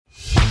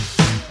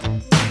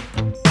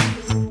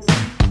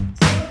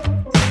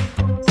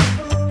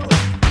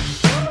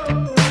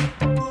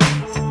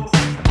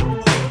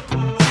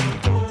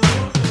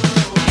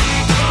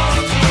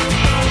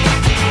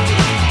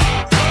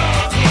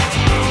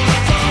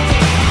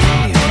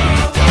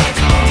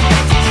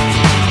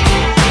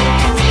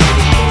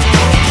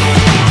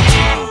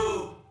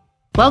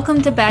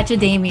Welcome to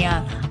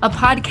Batchademia, a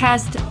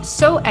podcast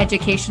so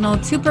educational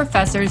two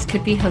professors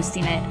could be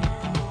hosting it.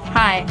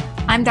 Hi,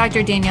 I'm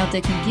Dr. Danielle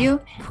Dick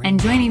McGue,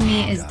 and joining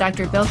me is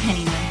Dr. Bill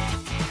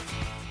Pennyman.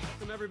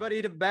 Welcome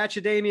everybody to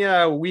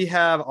Batchademia. We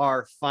have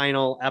our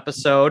final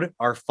episode,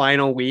 our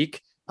final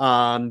week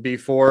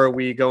before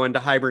we go into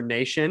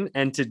hibernation.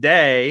 And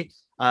today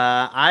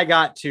I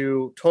got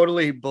to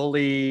totally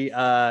bully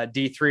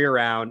D3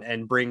 around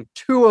and bring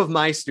two of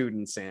my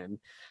students in.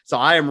 So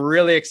I am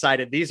really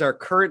excited. These are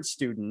current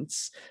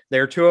students.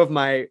 They're two of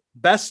my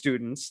best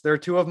students. They're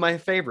two of my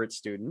favorite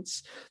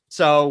students.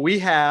 So we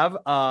have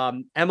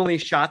Emily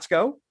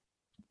Schatzko,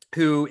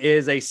 who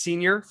is a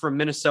senior from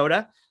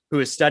Minnesota,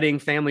 who is studying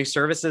family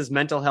services,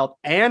 mental health,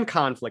 and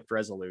conflict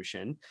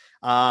resolution.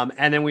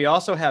 And then we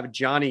also have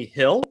Johnny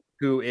Hill,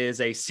 who is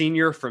a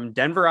senior from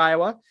Denver,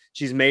 Iowa.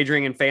 She's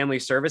majoring in family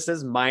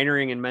services,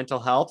 minoring in mental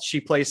health.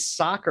 She plays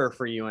soccer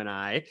for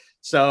UNI.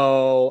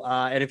 So,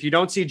 and if you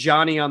don't see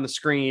Johnny on the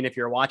screen, if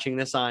you're watching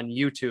this on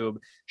YouTube,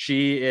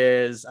 she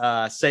is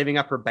saving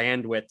up her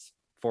bandwidth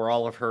for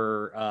all of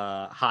her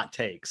hot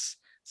takes.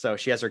 So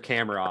she has her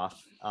camera off.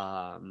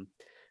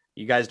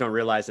 You guys don't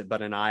realize it,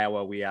 but in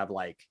Iowa, we have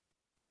like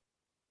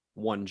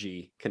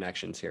 1G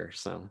connections here.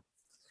 So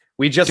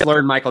we just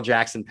learned Michael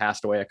Jackson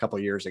passed away a couple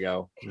of years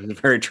ago. It was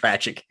very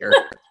tragic here.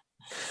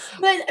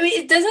 But I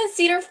mean, doesn't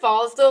Cedar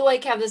Falls though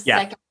have the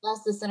second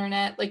fastest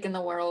internet in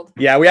the world?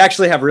 Yeah, we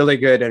actually have really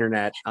good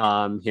internet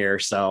here.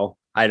 So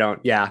I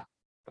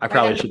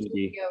probably shouldn't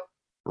be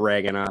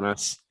ragging on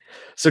us.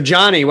 So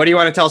Johnny, what do you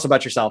want to tell us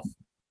about yourself?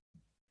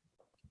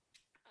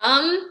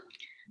 I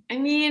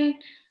mean,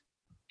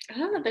 I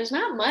don't know. There's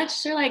not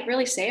much to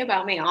really say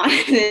about me,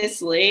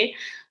 honestly.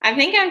 I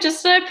think I'm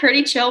just a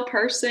pretty chill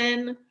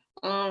person.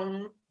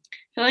 I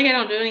feel like I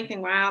don't do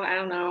anything wild. I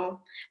don't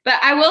know. But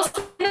I will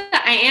say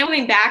that I am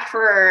going back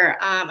for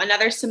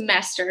another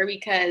semester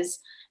because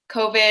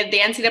COVID, the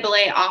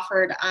NCAA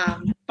offered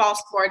fall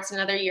sports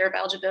another year of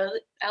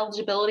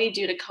eligibility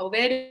due to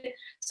COVID.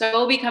 So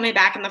I'll be coming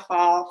back in the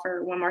fall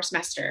for one more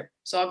semester.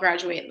 So I'll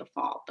graduate in the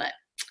fall. But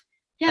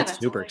yeah, that's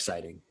super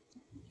exciting.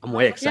 I'm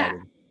way excited.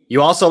 Yeah.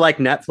 You also like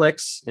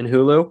Netflix and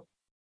Hulu?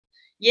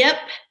 Yep.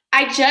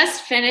 I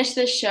just finished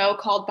this show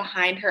called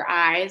Behind Her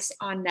Eyes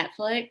on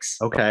Netflix.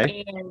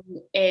 Okay. And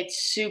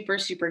it's super,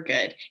 super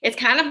good. It's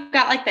kind of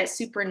got that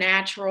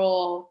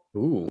supernatural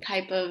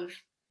type of,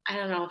 I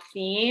don't know,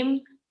 theme,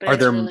 but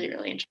it's really,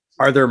 really interesting.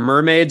 Are there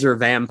mermaids or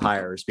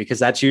vampires? Because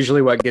that's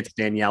usually what gets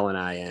Danielle and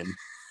I in.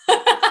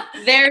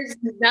 There's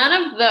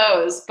none of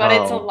those, but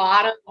it's a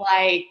lot of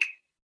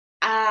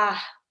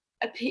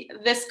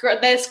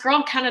this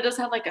girl kind of does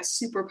have a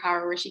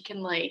superpower where she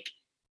can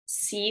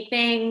see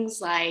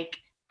things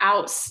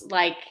out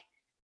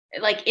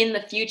in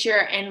the future,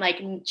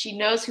 and she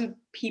knows who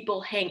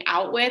people hang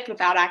out with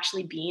without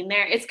actually being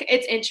there.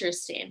 It's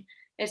interesting.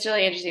 It's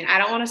really interesting. I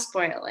don't want to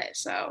spoil it.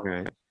 So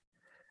right.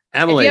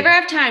 Emily, if you ever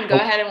have time, go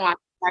ahead and watch it.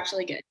 It's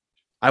actually good.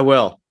 I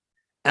will.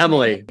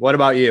 Emily, what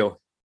about you?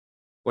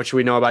 What should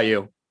we know about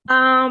you?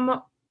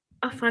 A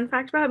fun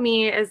fact about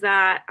me is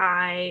that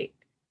I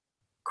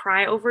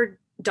cry over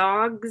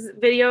dogs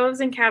videos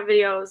and cat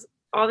videos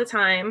all the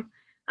time.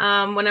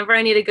 Whenever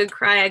I need a good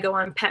cry, I go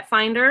on Pet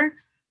Finder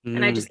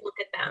and I just look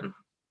at them,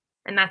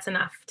 and that's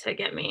enough to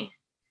get me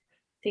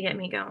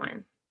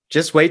going.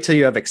 Just wait till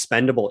you have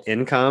expendable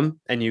income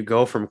and you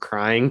go from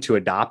crying to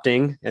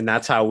adopting, and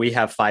that's how we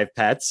have 5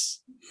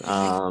 pets.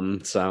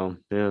 So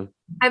yeah,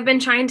 I've been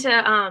trying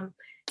to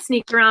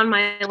sneak around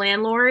my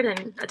landlord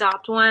and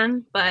adopt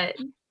one, but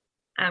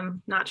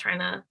I'm not trying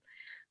to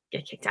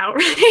get kicked out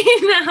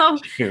right now.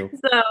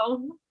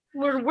 So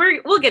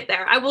we'll get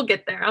there. I will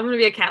get there. I'm going to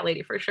be a cat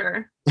lady for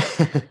sure.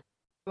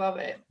 Love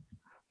it.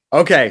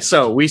 Okay,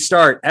 so we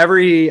start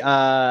every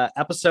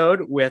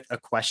episode with a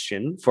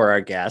question for our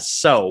guests.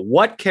 So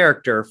what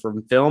character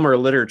from film or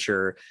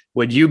literature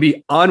would you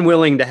be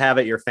unwilling to have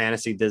at your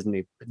fantasy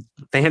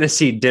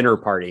dinner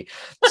party?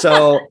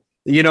 So,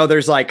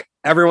 there's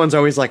everyone's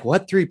always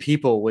what 3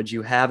 people would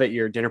you have at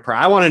your dinner party?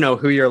 I want to know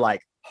who you're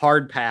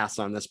hard pass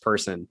on this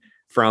person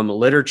from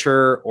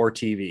literature or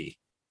TV.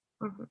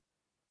 Mm-hmm.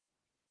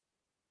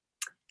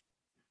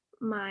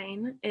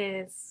 Mine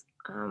is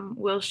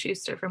Will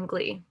Schuester from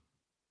Glee.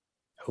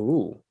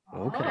 Ooh,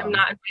 okay. I'm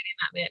not inviting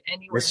that man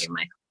anywhere in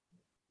my home.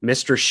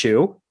 Mr.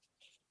 Shu?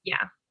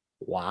 Yeah.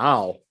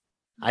 Wow.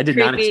 I did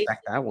not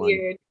expect that one.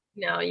 Weird.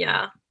 No,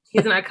 yeah.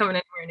 He's not coming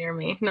anywhere near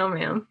me. No,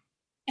 ma'am.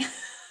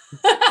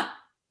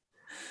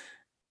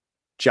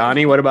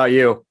 Johnny, what about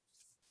you?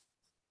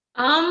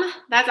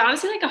 That's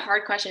honestly a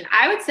hard question.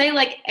 I would say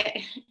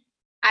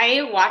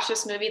I watched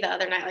this movie the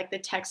other night, the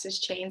Texas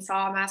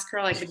Chainsaw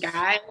Massacre, the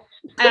guy.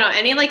 I don't know,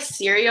 any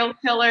serial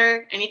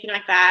killer, anything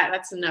like that.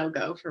 That's a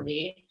no-go for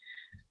me.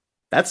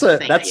 I don't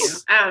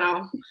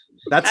know.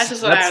 That's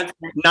just what I would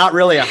say. Not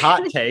really a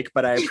hot take,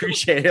 but I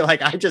appreciate it.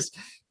 I just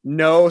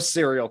no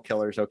serial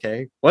killers.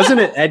 Okay. Wasn't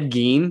it Ed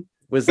Gein?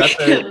 Was that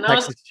the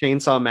Texas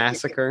Chainsaw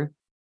Massacre?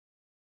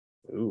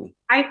 Ooh.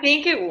 I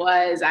think it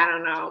was. I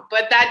don't know.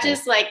 But that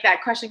just like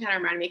that question kind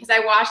of reminded me because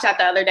I watched that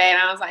the other day and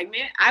I was like,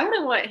 man, I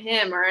wouldn't want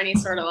him or any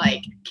sort of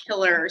like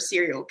killer or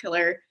serial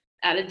killer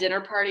at a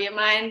dinner party of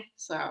mine.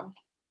 So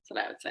that's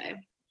what I would say.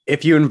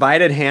 If you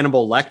invited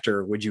Hannibal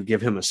Lecter, would you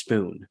give him a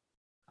spoon?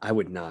 I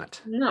would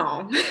not.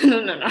 No.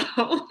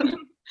 No.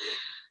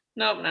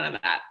 Nope, none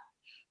of that.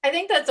 I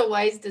think that's a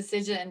wise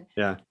decision.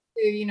 Yeah.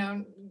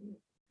 To,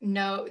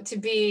 to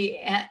be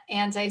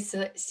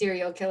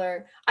anti-serial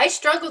killer. I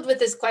struggled with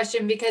this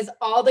question because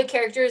all the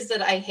characters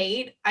that I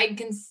hate, I'd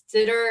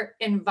consider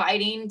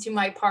inviting to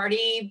my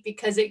party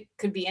because it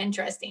could be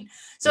interesting.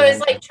 So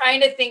it's like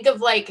trying to think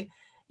of like,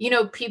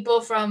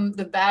 people from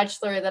The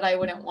Bachelor that I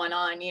wouldn't want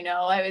on,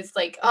 I was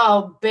like,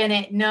 oh,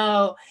 Bennett,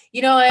 no,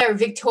 or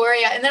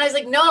Victoria. And then I was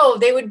like, no,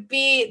 they would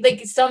be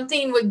like,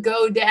 something would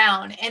go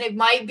down and it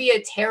might be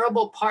a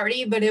terrible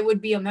party, but it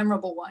would be a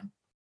memorable one.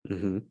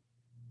 Mm-hmm.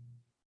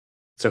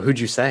 So who'd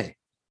you say?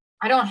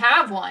 I don't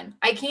have one.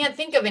 I can't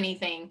think of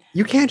anything.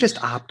 You can't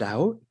just opt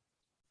out.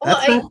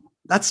 Well,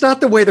 That's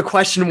not the way the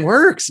question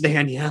works,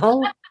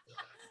 Danielle.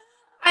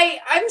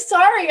 I'm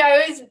sorry.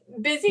 I was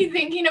busy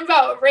thinking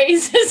about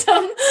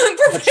racism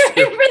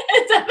preparing for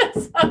this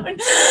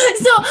episode.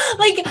 So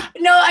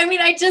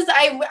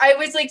I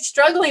was like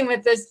struggling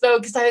with this though,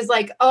 because I was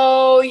like,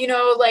 oh,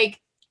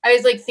 I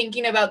was like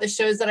thinking about the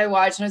shows that I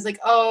watch and I was like,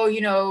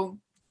 oh,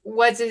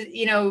 what's his,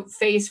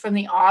 Face from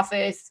The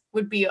Office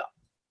would be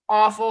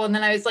awful. And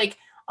then I was like,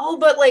 oh,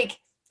 but like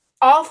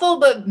awful,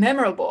 but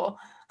memorable.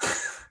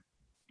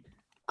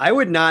 I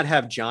would not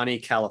have Johnny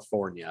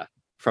California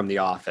from The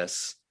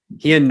Office.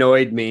 He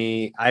annoyed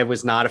me. I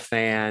was not a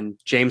fan.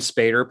 James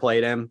Spader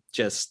played him.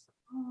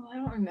 I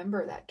don't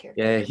remember that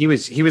character. Yeah, he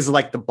was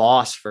like the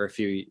boss for a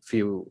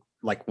few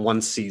like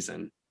one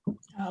season.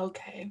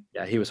 Okay.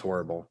 Yeah, he was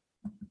horrible.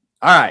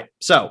 All right.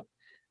 So,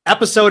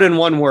 episode in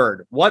one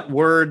word. What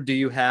word do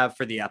you have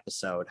for the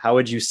episode? How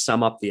would you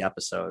sum up the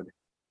episode?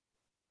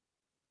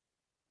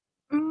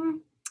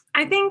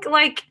 I think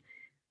like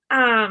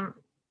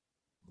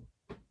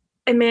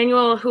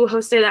Emmanuel, who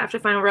hosted After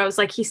Final Rose,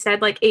 like he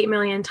said like 8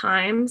 million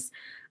times,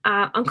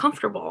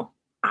 uncomfortable.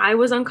 I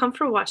was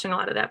uncomfortable watching a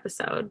lot of the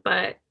episode,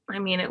 but I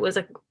mean, it was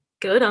a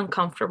good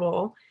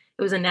uncomfortable.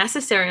 It was a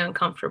necessary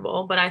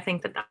uncomfortable, but I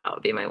think that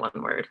would be my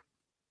one word.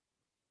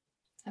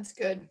 That's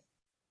good.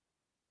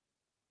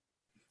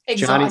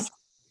 Exhausted.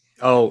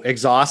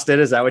 Exhausted.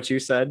 Is that what you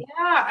said?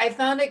 Yeah, I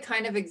found it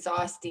kind of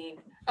exhausting.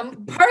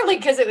 Partly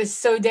because it was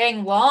so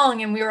dang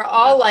long and we were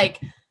all like,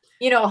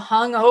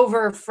 hung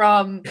over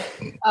from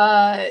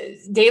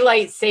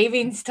daylight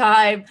savings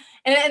time.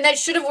 And that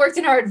should have worked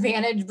in our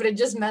advantage, but it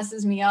just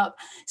messes me up.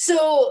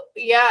 So,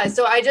 yeah.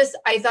 So I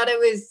thought it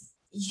was,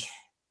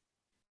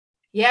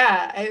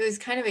 it was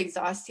kind of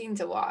exhausting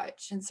to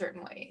watch in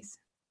certain ways.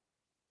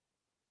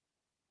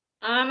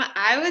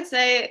 I would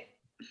say,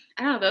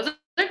 I don't know, those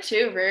are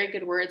two very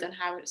good words on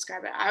how to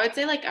describe it. I would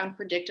say like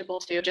unpredictable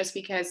too, just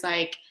because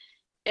like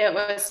it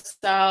was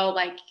so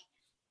like,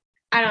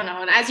 I don't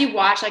know. And as you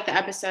watch like the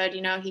episode,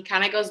 he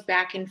kind of goes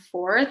back and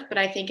forth, but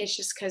I think it's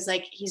just because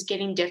like he's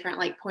getting different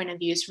like point of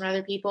views from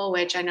other people,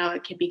 which I know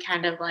it could be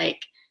kind of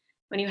like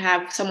when you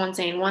have someone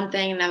saying one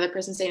thing, another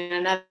person saying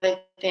another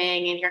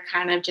thing, and you're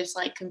kind of just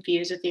like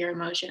confused with your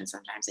emotions.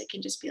 Sometimes it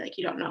can just be like,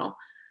 you don't know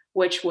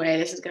which way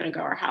this is going to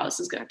go or how this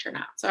is going to turn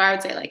out. So I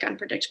would say like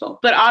unpredictable,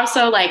 but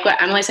also like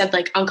what Emily said,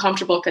 like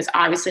uncomfortable. Cause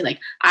obviously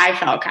like I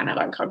felt kind of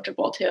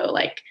uncomfortable too,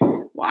 like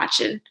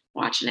watching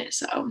it.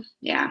 So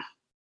yeah.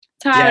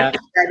 That's how I would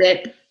describe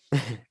it.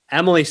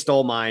 Emily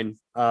stole mine.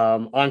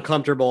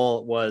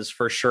 Uncomfortable was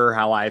for sure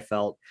how I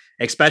felt,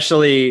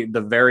 especially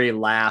the very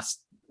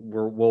last,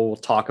 we'll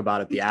talk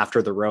about it, the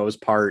After the Rose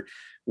part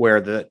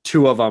where the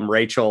two of them,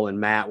 Rachel and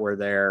Matt, were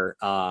there.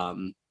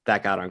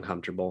 That got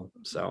uncomfortable.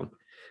 So,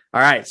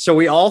 all right. So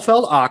we all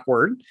felt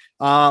awkward.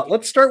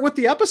 Let's start with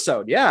the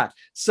episode. Yeah.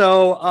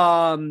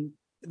 So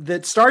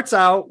that starts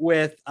out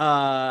with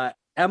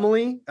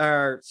Emily.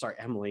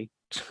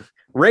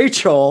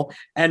 Rachel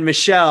and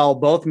Michelle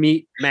both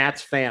meet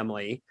Matt's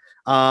family.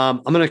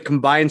 I'm going to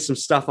combine some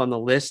stuff on the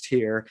list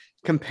here.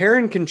 Compare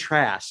and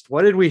contrast.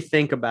 What did we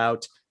think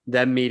about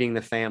them meeting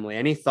the family?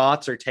 Any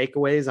thoughts or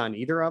takeaways on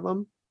either of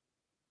them?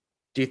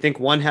 Do you think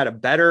one had a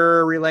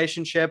better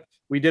relationship?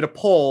 We did a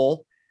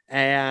poll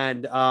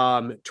and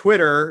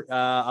Twitter,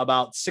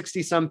 about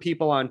 60 some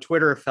people on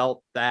Twitter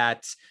felt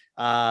that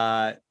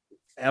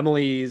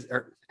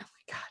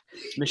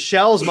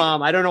Michelle's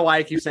mom, I don't know why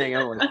I keep saying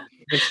Emily,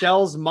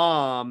 Michelle's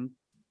mom,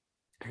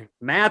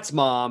 Matt's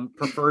mom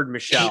preferred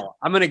Michelle.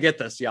 I'm going to get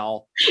this,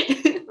 y'all.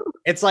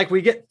 It's like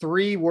we get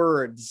 3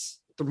 words,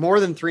 more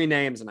than 3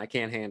 names, and I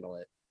can't handle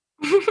it.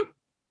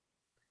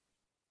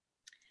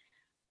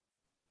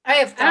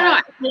 I think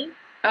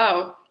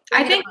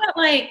that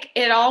like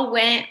it all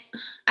went,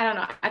 I don't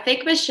know. I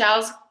think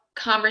Michelle's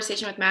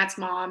conversation with Matt's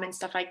mom and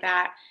stuff like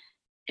that,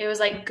 it was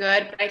like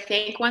good. But I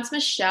think once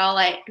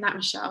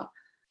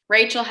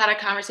Rachel had a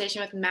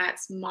conversation with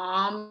Matt's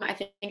mom, I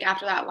think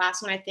after that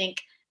last one, I think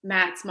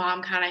Matt's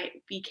mom kind of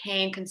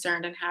became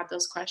concerned and had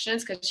those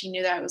questions because she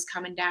knew that it was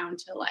coming down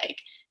to like,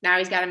 now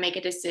he's got to make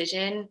a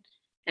decision.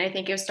 And I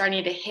think it was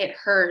starting to hit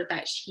her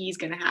that he's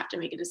going to have to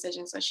make a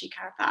decision. So she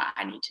kind of thought,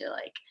 I need to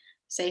like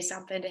say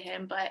something to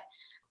him. But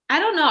I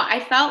don't know. I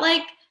felt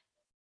like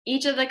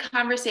each of the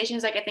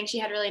conversations, like I think she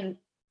had really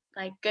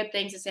like good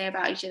things to say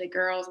about each of the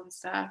girls and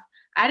stuff.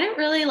 I didn't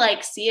really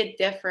like see a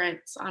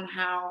difference on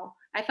how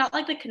I felt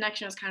like the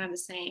connection was kind of the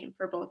same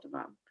for both of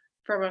them,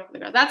 for both of the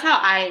girls. That's how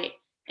I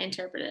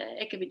interpret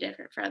it. It could be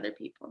different for other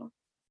people.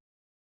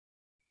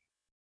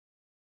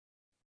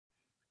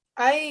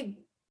 I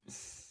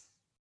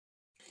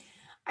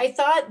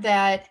thought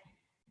that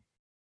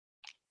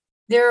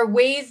there are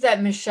ways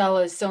that Michelle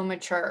is so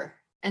mature,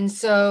 and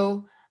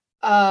so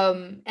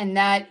and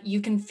that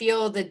you can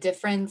feel the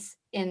difference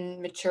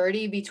in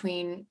maturity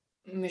between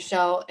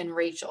Michelle and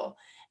Rachel.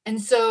 And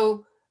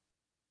so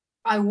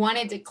I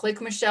wanted to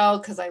click Michelle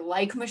because I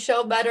like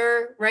Michelle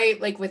better,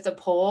 right? Like with the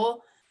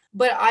poll.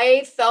 But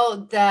I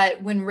felt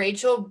that when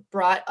Rachel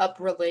brought up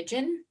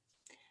religion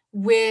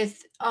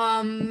with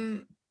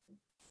her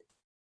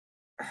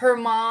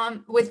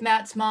mom, with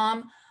Matt's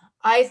mom,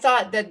 I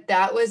thought that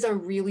that was a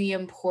really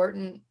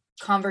important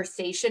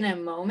conversation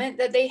and moment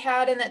that they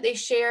had and that they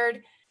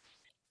shared.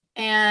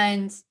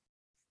 And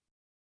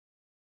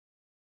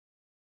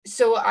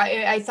so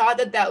I thought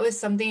that that was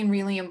something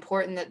really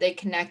important that they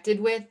connected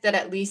with that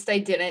at least I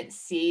didn't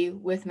see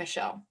with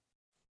Michelle.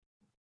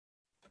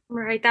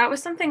 Right. That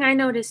was something I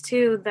noticed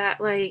too, that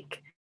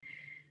like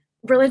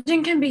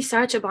religion can be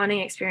such a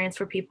bonding experience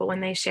for people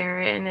when they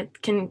share it, and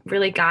it can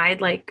really guide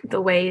like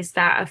the ways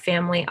that a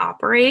family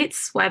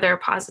operates, whether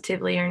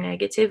positively or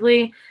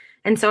negatively.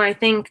 And so I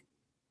think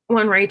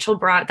when Rachel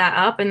brought that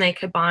up and they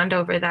could bond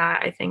over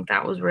that, I think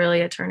that was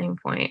really a turning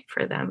point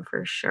for them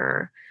for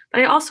sure. But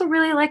I also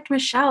really liked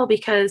Michelle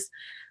because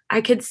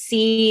I could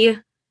see,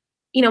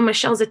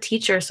 Michelle's a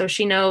teacher, so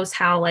she knows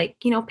how like,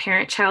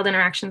 parent-child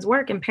interactions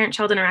work, and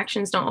parent-child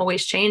interactions don't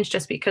always change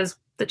just because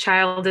the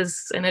child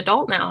is an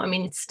adult now. I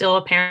mean, it's still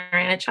a parent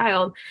and a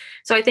child.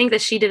 So I think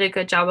that she did a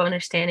good job of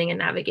understanding and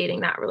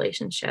navigating that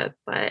relationship.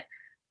 But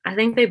I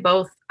think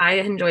I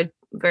enjoyed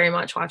very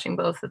much watching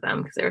both of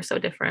them because they were so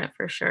different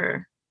for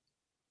sure.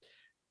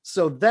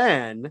 So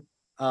then,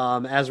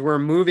 as we're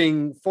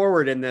moving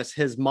forward in this,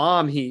 his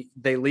mom,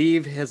 they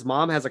leave. His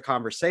mom has a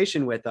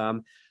conversation with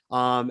them,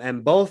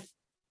 and both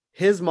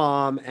his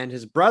mom and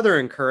his brother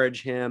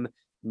encourage him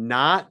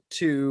not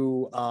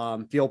to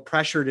feel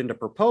pressured into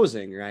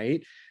proposing,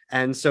 right?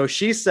 And so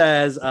she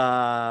says,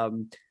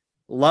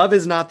 love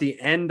is not the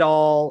end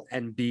all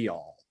and be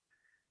all.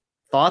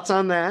 Thoughts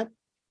on that?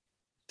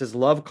 Does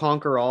love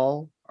conquer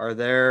all?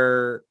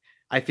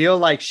 I feel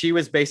like she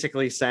was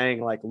basically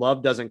saying like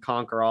love doesn't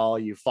conquer all,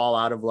 you fall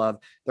out of love.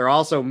 They're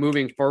also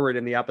moving forward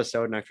in the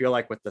episode, and I feel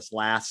like with this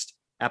last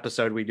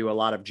episode we do a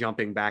lot of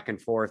jumping back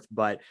and forth,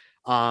 but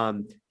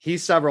he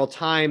several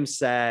times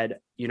said,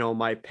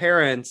 my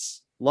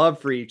parents' love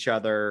for each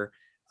other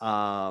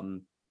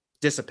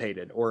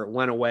dissipated or it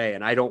went away,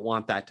 and I don't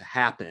want that to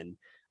happen.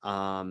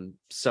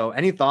 So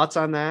any thoughts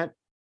on that?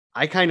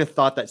 I kind of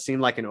thought that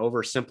seemed like an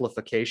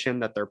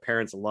oversimplification, that their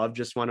parents' love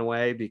just went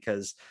away,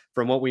 because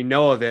from what we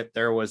know of it,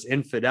 there was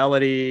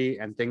infidelity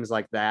and things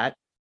like that.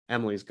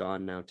 Emily's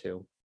gone now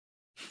too.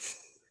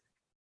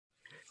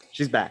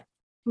 She's back.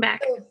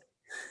 Back.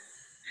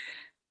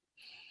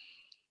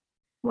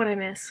 What'd I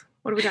miss?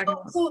 What are we talking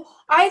about? So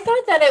I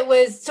thought that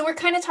we're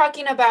kind of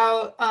talking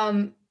about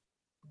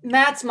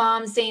Matt's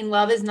mom saying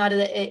love is not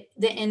the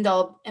end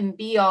all and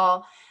be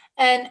all.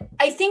 And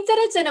I think that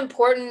it's an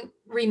important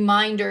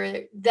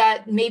reminder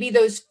that maybe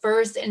those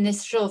first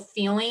initial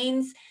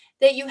feelings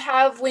that you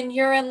have when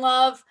you're in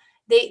love,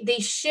 they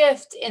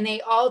shift and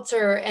they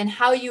alter, and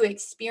how you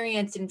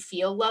experience and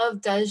feel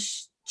love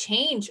does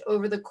change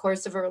over the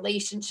course of a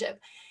relationship.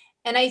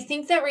 And I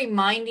think that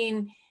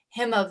reminding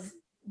him of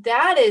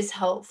that is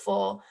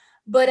helpful.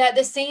 But at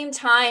the same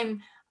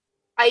time,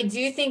 I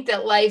do think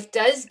that life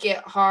does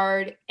get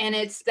hard, and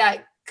it's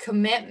that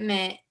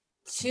commitment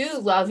to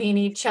loving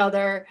each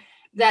other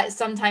that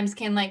sometimes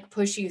can like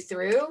push you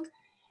through.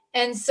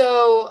 And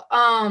so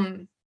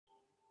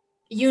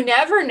you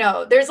never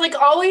know. There's like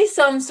always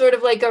some sort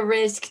of like a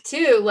risk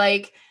too.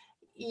 Like,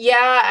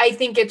 yeah, I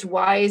think it's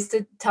wise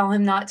to tell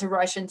him not to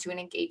rush into an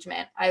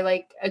engagement. I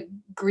like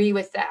agree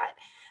with that.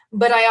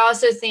 But I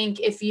also think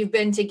if you've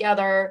been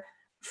together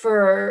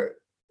for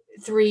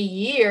 3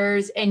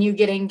 years and you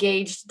get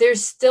engaged,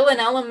 there's still an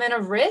element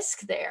of risk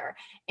there.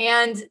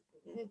 And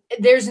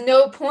there's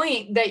no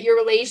point that your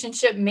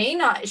relationship may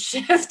not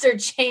shift or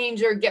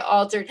change or get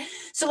altered.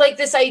 So like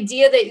this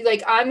idea that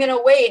like, I'm going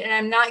to wait and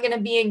I'm not going to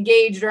be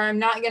engaged, or I'm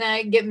not going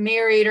to get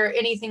married or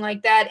anything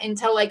like that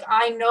until like,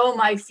 I know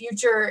my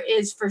future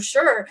is for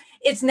sure,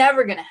 it's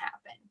never going to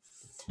happen.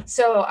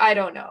 So I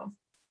don't know.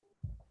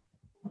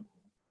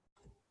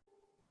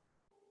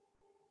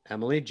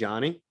 Emily,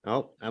 Johnny.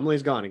 Oh,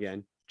 Emily's gone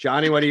again.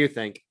 Johnny, what do you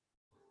think?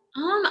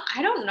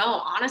 I don't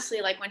know.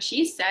 Honestly, like when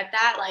she said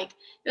that, like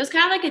it was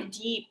kind of like a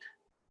deep,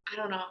 I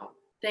don't know.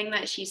 thing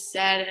that she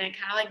said, and it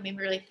kind of like made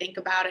me really think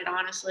about it,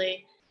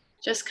 honestly,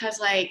 just because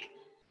like,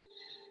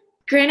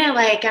 granted,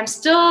 like I'm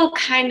still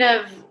kind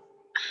of,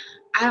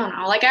 I don't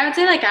know, like I would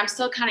say like I'm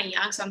still kind of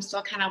young, so I'm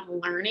still kind of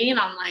learning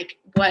on like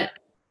what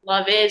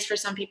love is for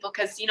some people,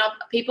 because you know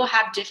people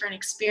have different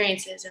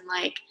experiences, and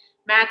like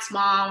Matt's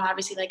mom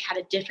obviously like had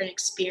a different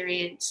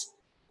experience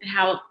and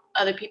how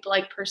other people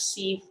like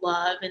perceive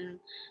love, and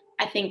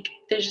I think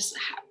there's just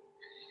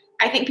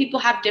I think people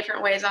have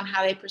different ways on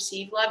how they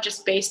perceive love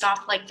just based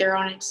off like their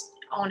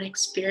own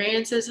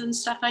experiences and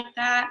stuff like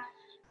that.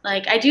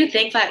 Like I do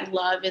think that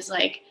love is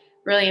like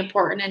really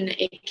important, and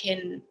it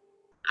can,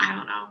 I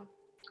don't know,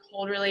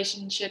 hold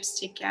relationships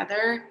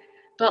together.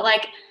 But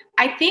like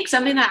I think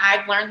something that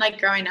I've learned like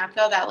growing up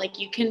though, that like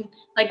you can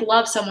like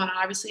love someone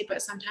obviously,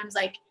 but sometimes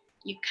like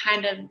you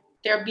kind of,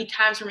 there'll be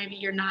times where maybe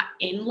you're not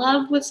in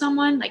love with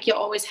someone. Like you'll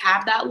always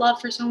have that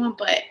love for someone,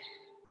 but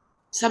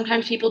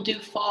sometimes people do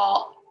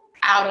fall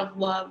out of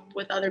love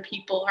with other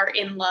people or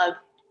in love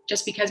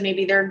just because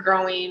maybe they're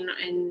growing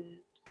and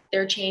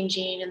they're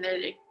changing and they're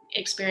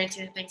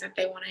experiencing the things that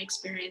they want to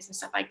experience and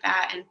stuff like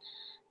that. And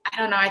I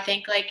don't know, I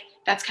think like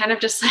that's kind of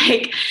just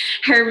like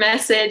her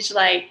message,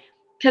 like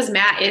because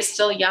Matt is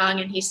still young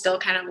and he's still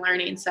kind of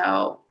learning.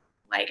 So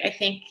like I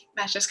think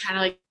that's just kind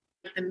of like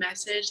the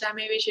message that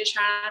maybe she was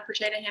trying to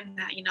portray to him,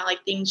 that, you know,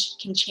 like things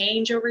can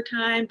change over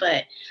time.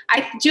 But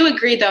I do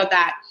agree though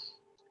that,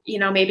 you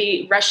know,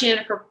 maybe rushing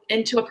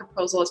into a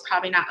proposal is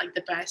probably not like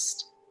the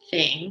best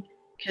thing,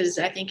 because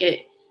I think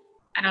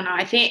I don't know,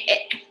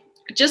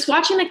 just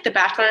watching like The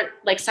Bachelor,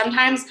 like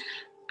sometimes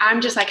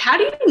I'm just like, how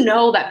do you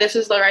know that this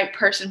is the right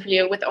person for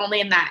you with only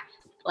in that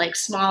like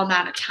small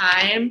amount of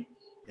time?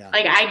 Yeah.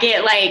 Like I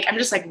get like, I'm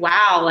just like,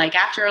 wow, like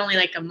after only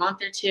like a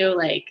month or two,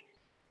 like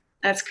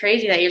that's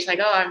crazy that you're just like,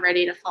 oh, I'm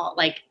ready to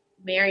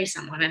marry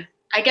someone. And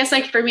I guess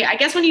like for me, I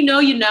guess when you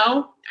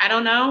know, I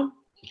don't know.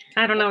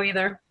 I don't know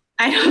either.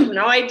 I have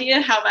no idea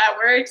how that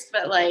works,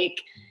 but like.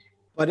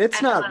 But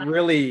it's not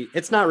really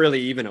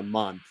even a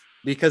month,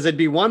 because it'd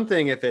be one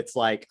thing if it's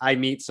like I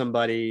meet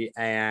somebody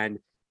and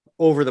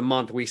over the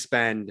month we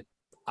spend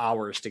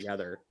hours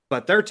together,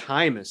 but their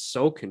time is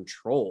so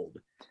controlled.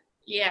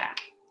 Yeah,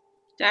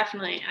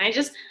 definitely. I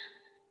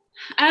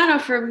don't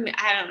know,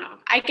 I don't know.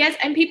 I guess,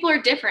 and people are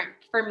different.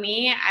 For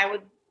me, I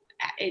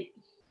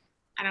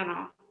don't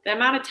know. The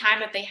amount of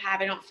time that they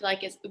have, I don't feel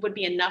like it would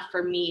be enough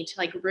for me to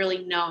like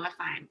really know if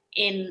I'm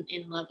in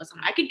love with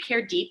someone. I could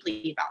care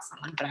deeply about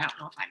someone, but I don't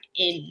know if I'm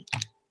in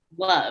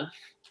love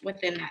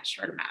within that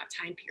short amount of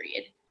time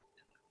period.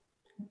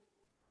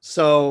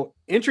 So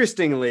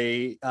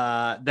interestingly,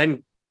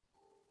 then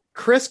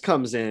Chris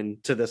comes in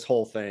to this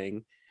whole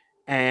thing,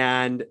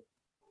 and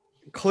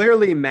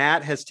clearly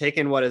Matt has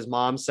taken what his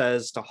mom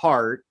says to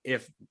heart,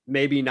 if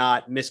maybe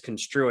not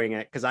misconstruing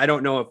it, because I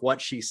don't know if what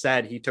she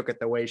said, he took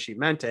it the way she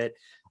meant it.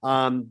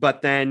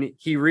 But then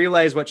he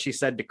realized what she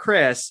said to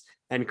Chris,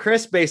 and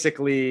Chris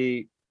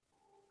basically,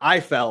 I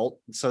felt,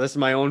 so this is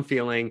my own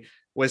feeling,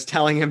 was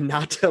telling him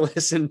not to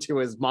listen to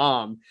his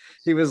mom.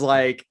 He was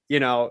like, you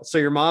know, so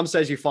your mom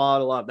says you fall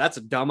out of love. That's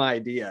a dumb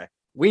idea.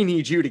 We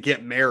need you to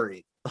get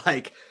married.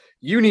 Like,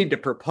 you need to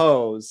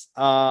propose.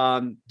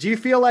 Do you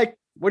feel like,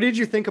 what did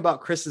you think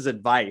about Chris's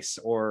advice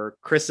or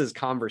Chris's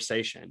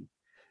conversation?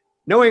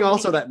 Knowing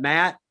also that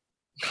Matt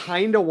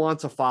kind of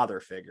wants a father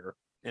figure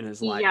in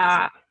his life.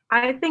 Yeah,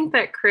 I think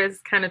that Chris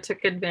kind of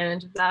took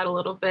advantage of that a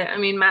little bit. I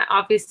mean, Matt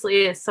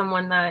obviously is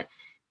someone that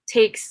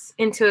takes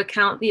into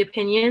account the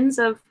opinions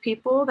of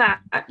people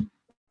that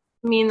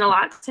mean a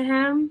lot to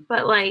him.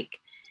 But like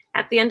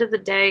at the end of the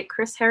day,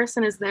 Chris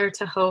Harrison is there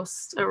to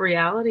host a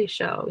reality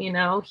show. You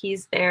know,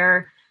 he's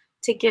there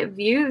to get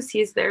views.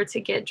 He's there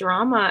to get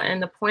drama.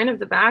 And the point of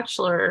The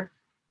Bachelor,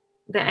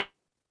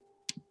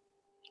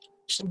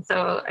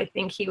 so I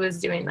think he was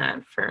doing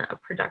that for a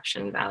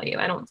production value.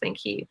 I don't think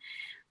he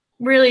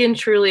really and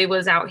truly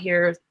was out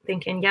here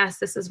thinking, yes,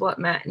 this is what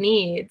Matt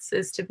needs,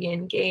 is to be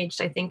engaged.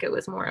 I think it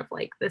was more of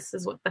like, this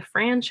is what the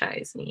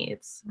franchise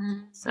needs.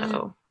 Mm-hmm.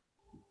 So.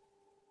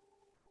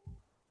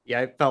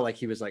 Yeah, I felt like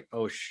he was like,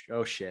 oh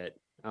shit.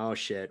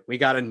 We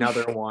got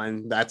another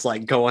one that's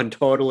like going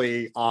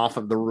totally off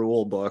of the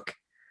rule book.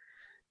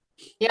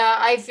 Yeah,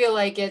 I feel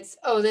like it's,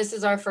 this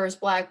is our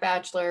first Black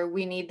Bachelor.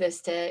 We need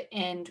this to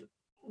end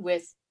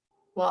with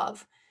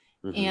love.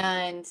 Mm-hmm.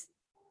 And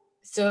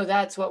so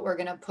that's what we're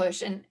going to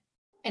push. And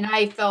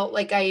I felt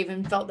like I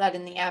even felt that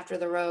in the After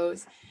the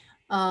Rose.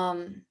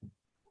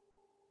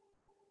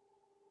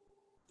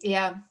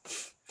 Yeah.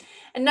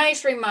 A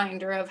nice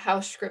reminder of how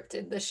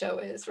scripted the show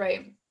is,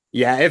 right?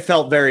 Yeah, it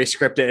felt very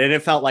scripted, and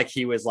it felt like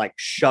he was like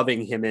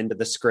shoving him into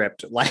the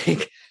script.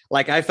 Like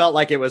I felt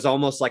like it was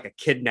almost like a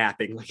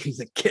kidnapping. Like he's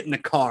like, get in the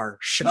car,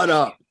 shut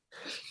up.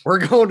 We're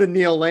going to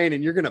Neil Lane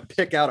and you're going to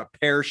pick out a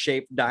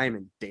pear-shaped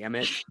diamond, damn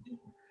it.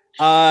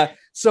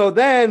 So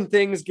then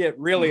things get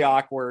really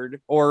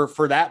awkward, or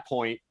for that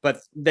point,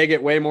 but they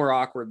get way more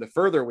awkward the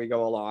further we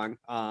go along.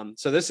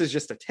 So this is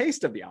just a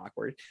taste of the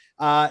awkward.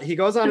 He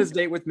goes on his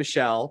date with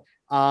Michelle.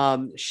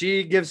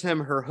 She gives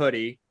him her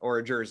hoodie or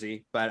a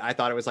jersey, but I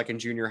thought it was like in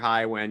junior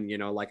high when, you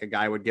know, like a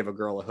guy would give a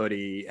girl a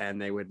hoodie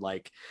and they would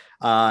like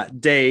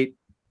date.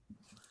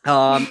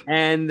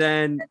 And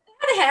then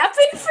That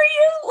happened for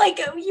you? Like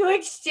you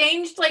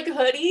exchanged like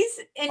hoodies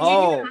in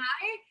junior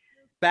high?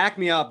 Back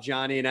me up,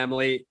 Johnny and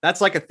Emily.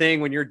 That's like a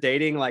thing when you're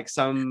dating like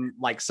some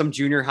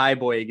junior high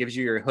boy gives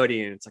you your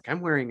hoodie and it's like,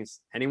 I'm wearing is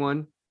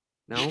anyone?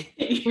 No?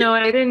 No,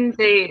 I didn't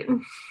date.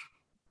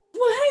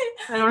 What?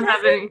 I don't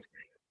have any.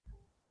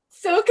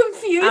 So I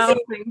confusing. don't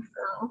think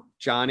so.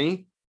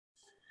 Johnny,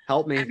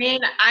 help me. I mean,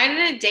 I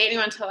didn't date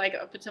anyone until like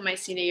up until my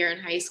senior year in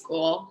high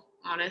school,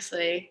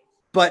 honestly.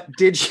 But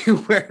did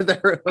you wear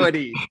their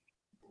hoodie?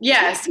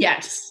 Yes.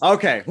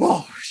 Okay.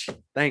 Whoa,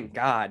 thank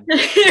God.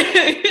 This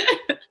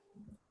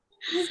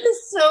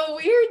is so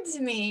weird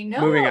to me.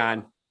 No. Moving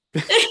on.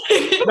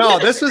 No,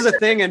 this was a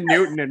thing in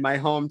Newton in my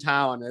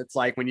hometown. It's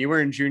like when you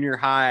were in junior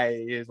high,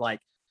 it's like,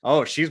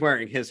 oh, she's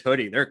wearing his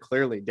hoodie. They're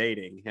clearly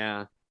dating.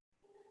 Yeah.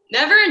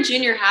 Never in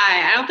junior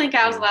high. I don't think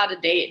I was allowed to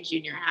date in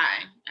junior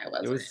high. I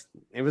wasn't.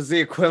 It was the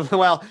equivalent.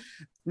 Well,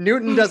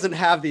 Newton doesn't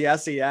have the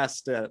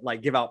SES to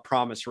like give out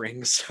promise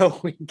rings, so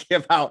we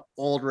give out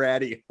old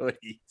ratty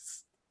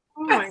hoodies.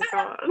 Oh my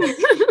God.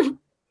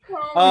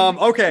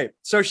 Okay,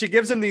 so she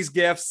gives him these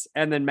gifts,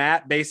 and then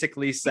Matt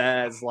basically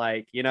says,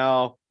 like, you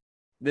know,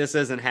 this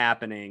isn't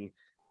happening.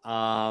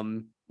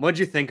 What'd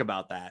you think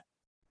about that?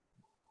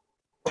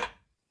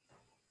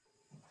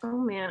 Oh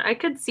man, I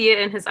could see it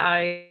in his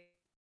eye.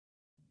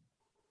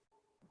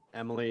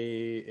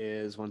 Emily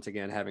is once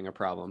again having a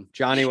problem.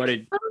 Johnny,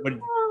 what'd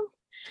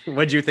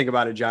you think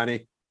about it,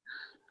 Johnny?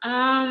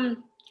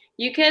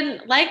 You can,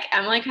 like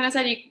Emily kind of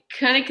said,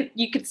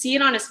 you could see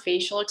it on his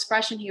facial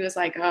expression. He was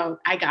like, oh,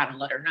 I gotta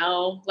let her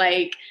know,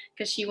 like,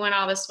 because she went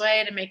all this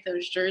way to make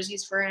those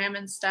jerseys for him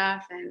and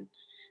stuff. And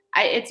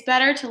it's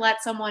better to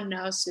let someone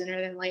know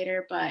sooner than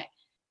later, but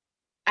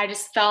I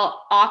just felt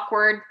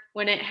awkward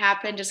when it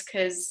happened just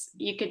because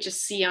you could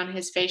just see on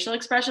his facial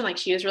expression, like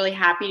she was really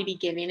happy to be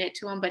giving it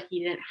to him, but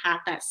he didn't have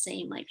that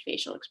same like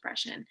facial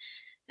expression.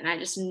 And I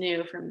just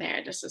knew from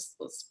there, this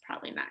was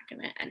probably not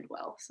going to end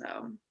well.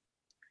 So,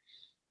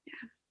 yeah.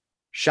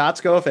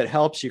 Shots go, if it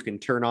helps, you can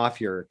turn off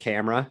your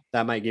camera.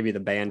 That might give you the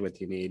bandwidth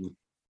you need.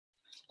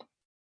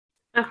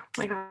 Oh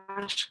my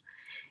gosh.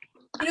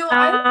 You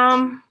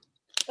know,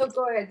 oh,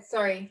 go ahead.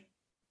 Sorry.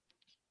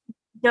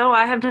 No,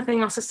 I have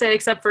nothing else to say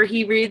except for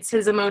he reads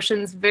his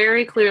emotions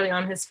very clearly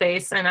on his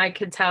face, and I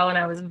could tell, and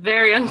I was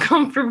very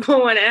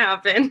uncomfortable when it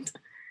happened.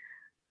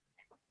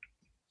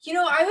 You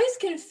know, I was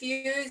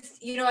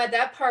confused. You know, at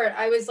that part,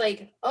 I was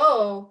like,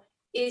 oh,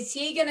 is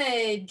he going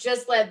to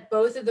just let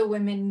both of the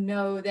women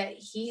know that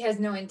he has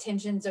no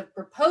intentions of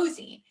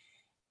proposing?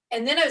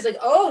 And then I was like,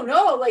 oh,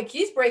 no, like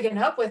he's breaking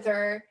up with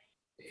her.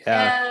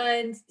 Yeah.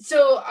 And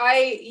so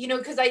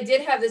because I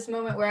did have this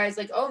moment where I was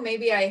like, oh,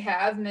 maybe I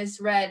have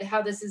misread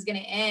how this is going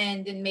to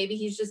end. And maybe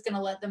he's just going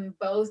to let them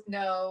both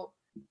know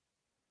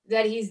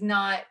that he's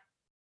not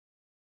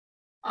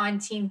on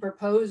team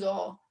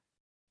proposal.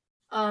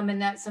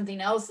 And that something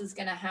else is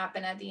going to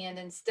happen at the end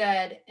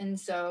instead. And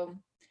so,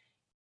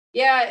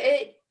 yeah,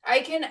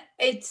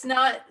 it's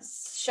not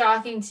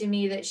shocking to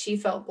me that she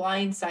felt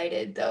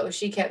blindsided, though.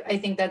 I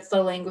think that's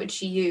the language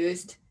she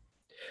used.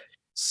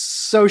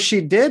 So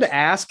she did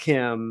ask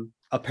him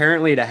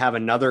apparently to have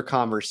another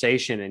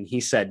conversation, and he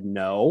said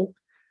no.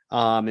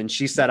 And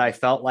she said, I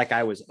felt like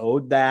I was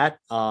owed that,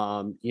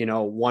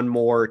 one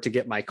more to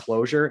get my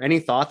closure. Any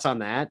thoughts on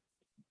that?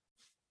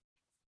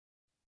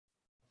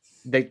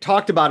 They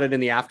talked about it in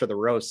the After the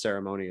Rose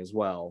ceremony as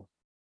well.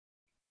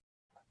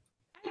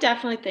 I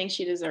definitely think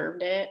she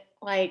deserved it.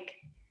 Like,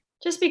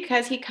 just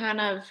because he kind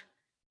of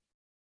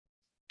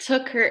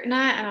took her,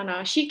 I don't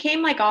know, she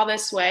came like all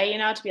this way,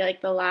 to be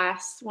like the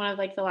last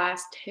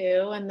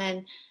two, and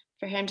then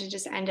for him to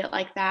just end it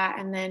like that.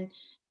 And then,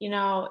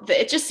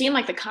 it just seemed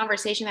like the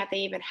conversation that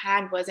they even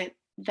had wasn't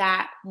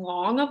that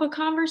long of a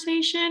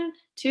conversation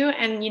too.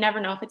 And you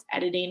never know if it's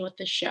editing with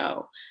the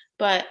show,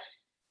 but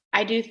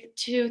I do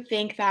too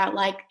think that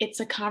like it's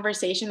a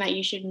conversation that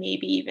you should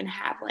maybe even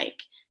have like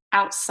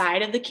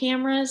outside of the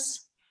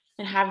cameras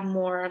and have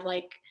more of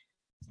like,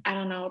 I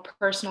don't know, a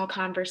personal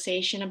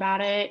conversation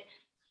about it.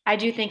 I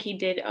do think he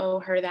did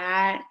owe her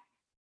that,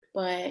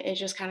 but it's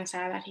just kind of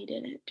sad that he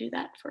didn't do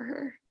that for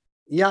her.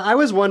 Yeah, I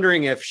was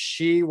wondering if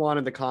she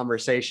wanted the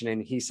conversation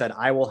and he said,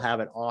 I will have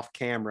it off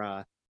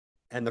camera,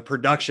 and the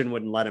production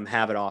wouldn't let him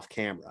have it off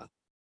camera.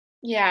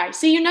 Yeah.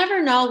 So you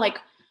never know, like,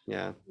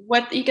 yeah,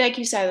 what, like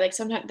you said, like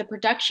sometimes the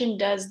production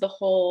does the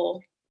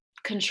whole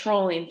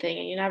controlling thing,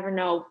 and you never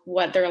know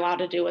what they're allowed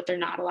to do, what they're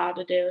not allowed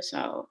to do.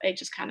 So it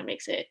just kind of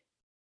makes it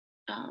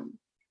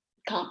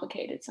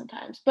complicated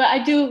sometimes. But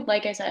I do,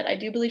 like I said, I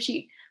do believe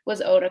she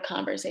was owed a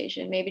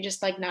conversation, maybe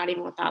just like not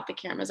even without the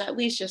cameras, at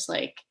least just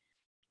like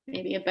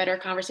maybe a better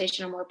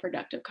conversation, a more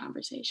productive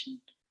conversation.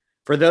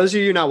 For those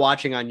of you not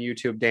watching on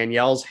YouTube,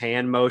 Danielle's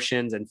hand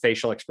motions and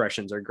facial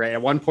expressions are great.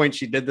 At one point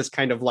she did this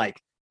kind of like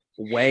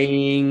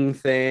weighing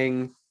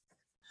thing.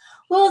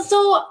 Well,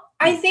 so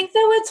I think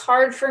that what's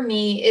hard for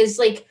me is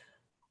like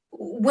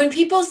when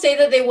people say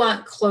that they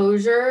want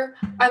closure,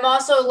 I'm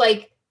also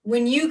like,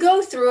 when you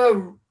go through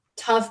a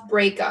tough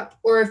breakup,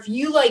 or if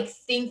you like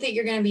think that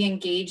you're going to be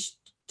engaged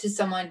to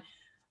someone,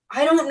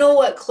 I don't know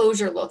what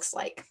closure looks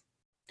like.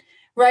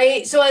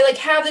 Right. So I like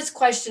have this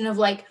question of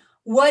like,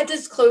 what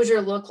does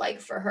closure look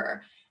like for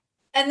her?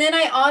 And then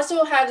I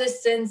also have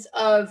this sense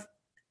of,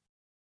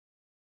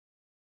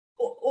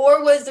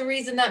 or was the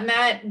reason that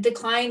Matt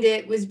declined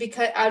it was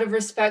because out of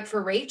respect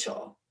for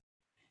Rachel,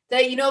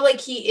 that, you know, like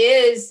he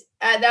is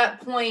at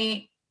that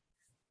point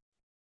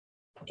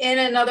in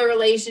another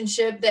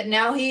relationship that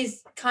now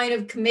he's kind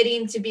of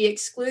committing to be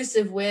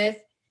exclusive with.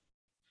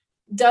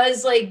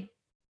 Does that,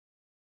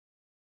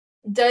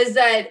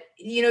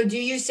 you know, do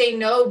you say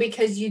no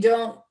because you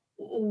don't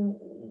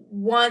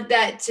want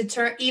that to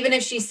turn, even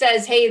if she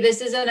says, hey,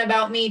 this isn't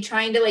about me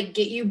trying to like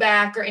get you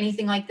back or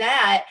anything like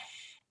that,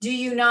 do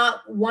you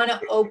not want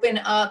to open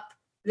up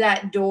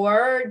that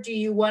door? Do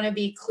you want to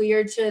be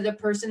clear to the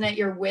person that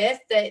you're with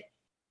that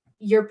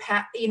you're,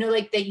 you know,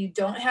 like that you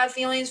don't have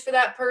feelings for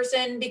that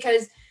person?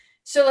 Because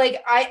so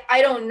like,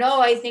 I don't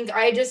know. I think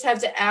I just have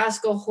to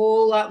ask a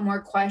whole lot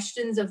more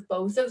questions of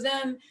both of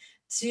them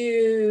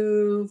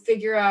to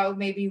figure out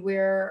maybe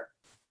where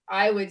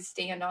I would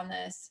stand on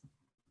this.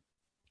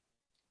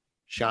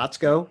 Shots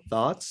go.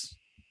 Thoughts?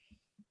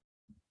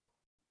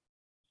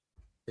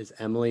 Is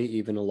Emily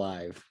even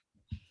alive?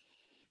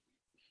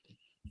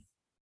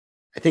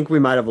 I think we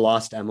might have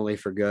lost Emily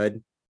for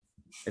good.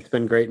 It's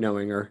been great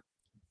knowing her.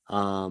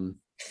 I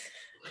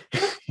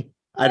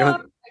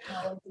don't.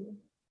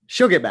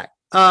 She'll get back.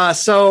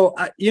 So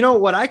you know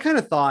what I kind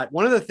of thought.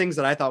 One of the things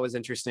that I thought was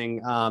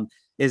interesting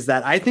is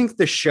that I think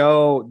the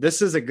show.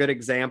 This is a good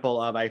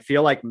example of. I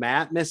feel like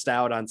Matt missed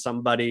out on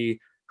somebody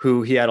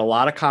who he had a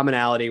lot of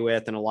commonality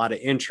with and a lot of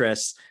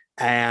interests,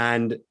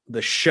 and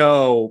the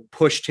show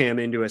pushed him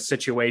into a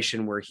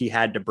situation where he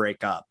had to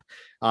break up.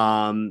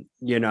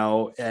 You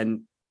know,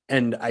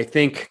 and I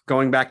think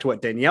going back to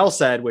what Danielle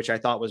said, which I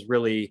thought was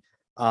really,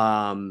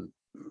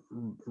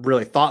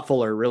 really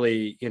thoughtful or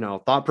really, you know,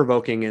 thought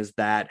provoking, is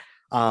that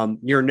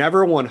you're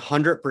never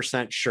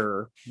 100%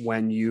 sure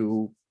when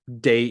you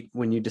date,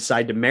 when you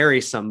decide to marry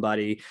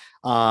somebody.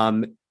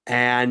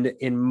 And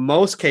in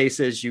most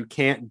cases, you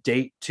can't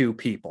date two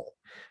people.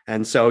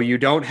 And so you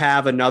don't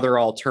have another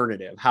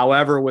alternative.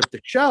 However, with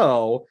the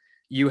show,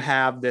 you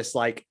have this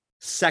like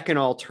second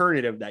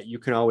alternative that you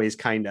can always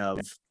kind of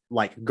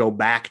like go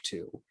back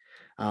to.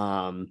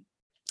 And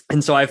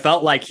so I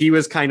felt like he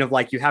was kind of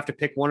like, you have to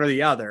pick one or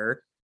the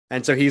other.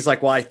 And so he's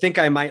like, well, I think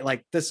I might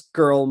like this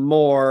girl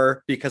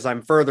more because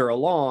I'm further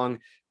along,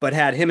 but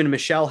had him and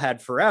Michelle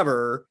had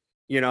forever,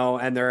 you know,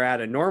 and they're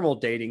at a normal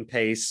dating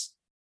pace,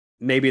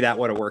 maybe that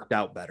would have worked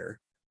out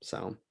better.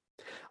 So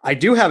I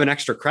do have an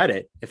extra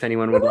credit if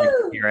anyone would like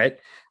to hear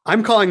it.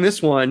 I'm calling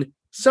this one,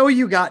 So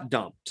You Got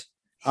Dumped.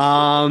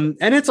 And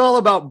it's all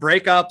about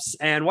breakups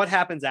and what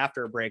happens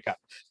after a breakup.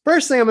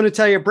 First thing I'm going to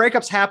tell you,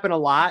 breakups happen a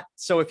lot.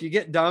 So if you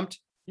get dumped,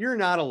 you're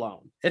not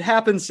alone. It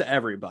happens to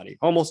everybody,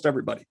 almost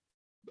everybody.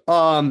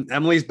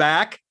 Emily's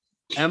back.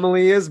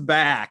 Emily is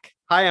back.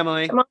 Hi,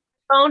 Emily. I'm on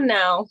the phone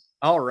now.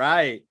 All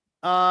right.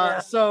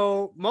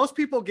 So most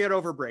people get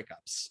over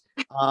breakups.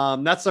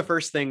 That's the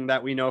first thing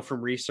that we know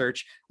from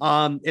research.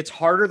 It's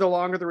harder the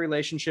longer the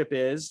relationship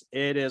is.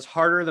 It is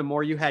harder the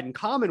more you had in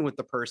common with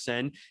the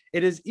person.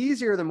 It is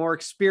easier the more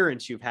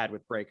experience you've had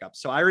with breakups.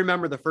 So I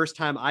remember the first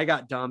time I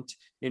got dumped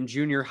in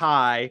junior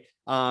high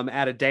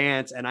at a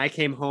dance, and I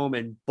came home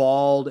and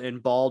bawled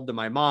to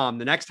my mom.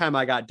 The next time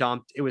I got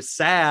dumped, it was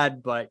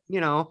sad, but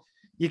you know,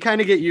 you kind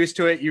of get used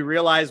to it. You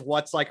realize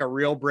what's like a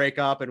real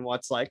breakup and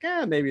what's like,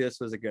 maybe this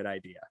was a good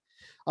idea.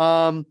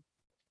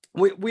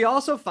 We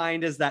also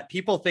find is that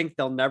people think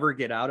they'll never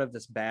get out of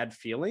this bad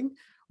feeling,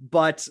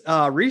 but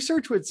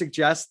research would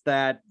suggest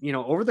that, you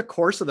know, over the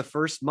course of the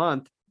first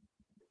month,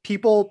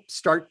 people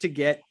start to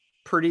get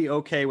pretty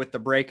okay with the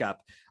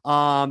breakup.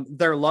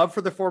 Their love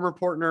for the former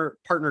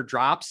partner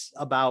drops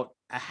about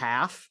a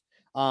half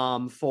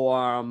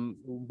for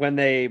when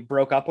they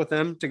broke up with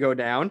them to go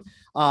down.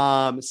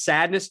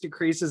 Sadness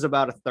decreases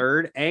about a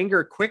third.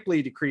 Anger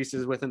quickly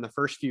decreases within the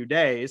first few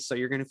days. So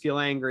you're going to feel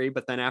angry,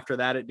 but then after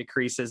that, it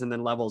decreases and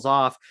then levels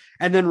off.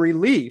 And then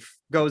relief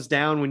goes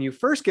down when you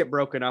first get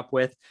broken up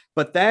with,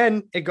 but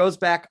then it goes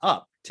back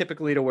up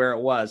typically to where it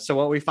was. So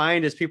what we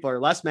find is people are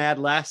less mad,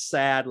 less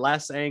sad,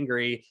 less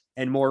angry,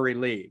 and more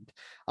relieved.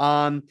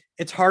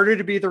 It's harder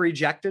to be the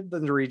rejected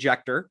than the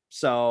rejector.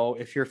 So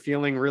if you're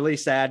feeling really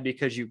sad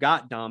because you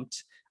got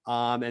dumped,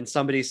 and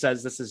somebody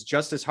says this is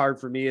just as hard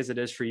for me as it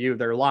is for you,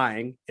 they're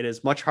lying. It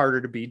is much harder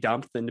to be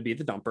dumped than to be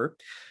the dumper.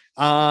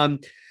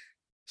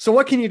 So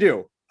what can you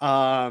do?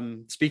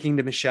 Speaking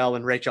to Michelle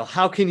and Rachel,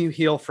 how can you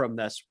heal from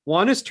this?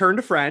 One is turn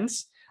to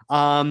friends.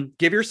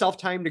 Give yourself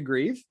time to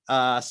grieve.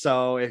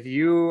 So if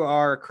you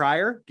are a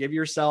crier, give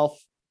yourself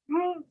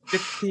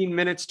 15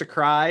 minutes to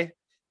cry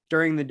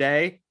during the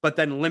day, but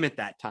then limit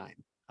that time.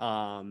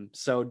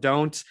 So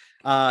don't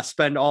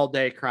spend all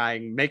day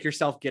crying. Make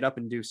yourself get up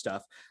and do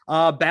stuff.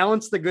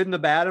 Balance the good and the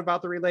bad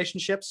about the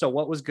relationship. So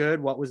what was good,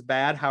 what was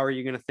bad? How are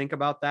you going to think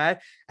about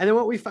that? And then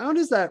what we found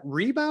is that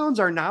rebounds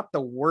are not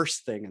the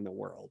worst thing in the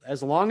world,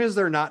 as long as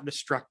they're not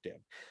destructive.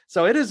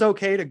 So it is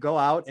okay to go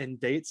out and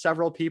date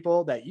several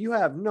people that you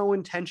have no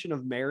intention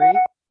of marrying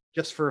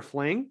just for a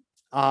fling.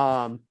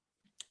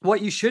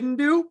 What you shouldn't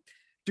do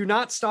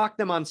not stalk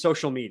them on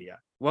social media.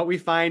 What we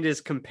find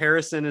is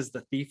comparison is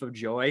the thief of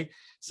joy.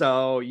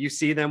 So you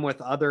see them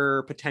with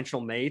other potential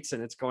mates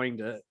and it's going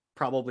to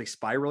probably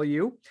spiral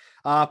you.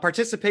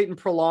 Participate in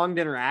prolonged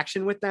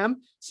interaction with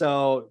them.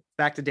 So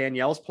back to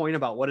Danielle's point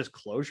about what does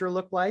closure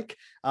look like?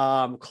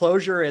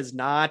 Closure is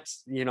not,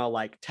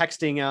 like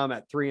texting them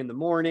at 3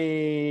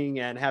 a.m.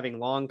 and having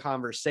long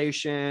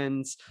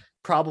conversations,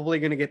 probably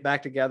going to get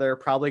back together,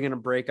 probably going to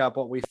break up.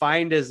 What we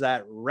find is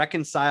that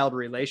reconciled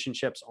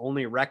relationships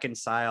only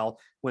reconcile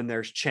when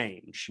there's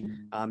change.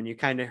 And you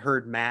kind of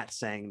heard Matt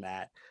saying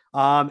that.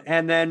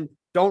 And then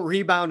don't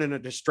rebound in a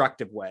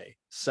destructive way.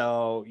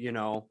 So,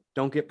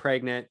 don't get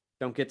pregnant,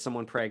 don't get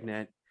someone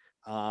pregnant.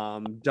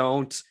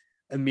 Don't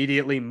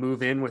immediately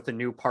move in with a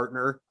new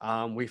partner.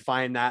 We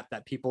find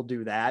that people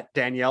do that.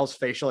 Danielle's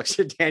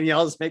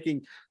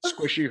making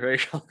squishy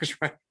facial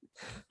expressions.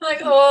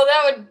 Like,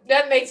 oh,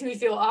 that makes me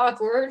feel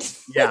awkward.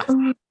 Yeah.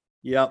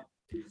 Yep.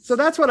 So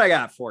that's what I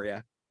got for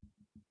you.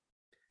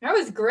 That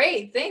was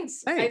great.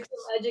 Thanks. Thanks.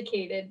 I feel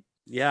educated.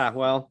 Yeah.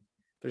 Well,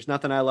 there's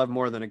nothing I love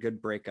more than a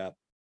good breakup.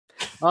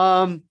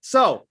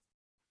 So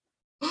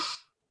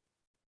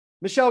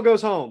Michelle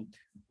goes home.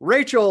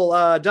 Rachel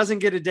doesn't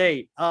get a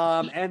date.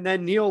 And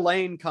then Neil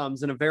Lane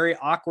comes in a very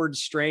awkward,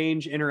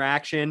 strange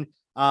interaction.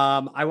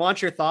 I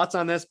want your thoughts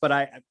on this, but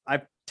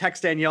I've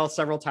texted Danielle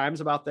several times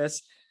about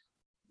this.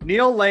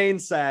 Neil Lane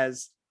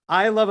says,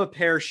 I love a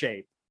pear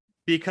shape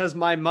because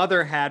my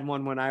mother had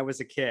one when I was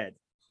a kid.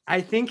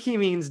 I think he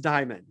means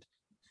diamond,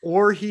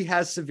 or he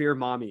has severe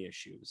mommy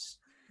issues.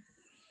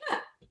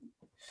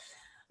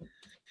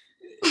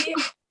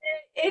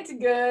 It's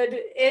good.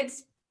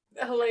 It's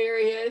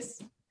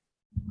hilarious.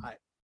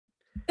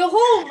 The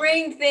whole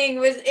ring thing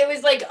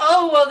was like,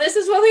 oh, well, this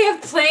is what we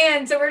have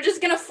planned. So we're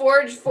just going to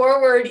forge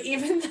forward,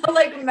 even though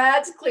like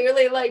Matt's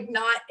clearly like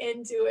not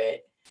into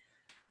it.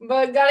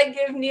 But gotta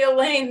give Neil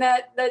Lane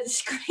that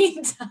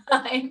screen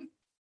time.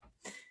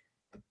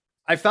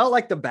 I felt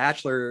like the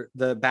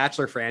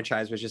Bachelor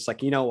franchise was just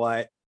like, you know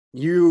what?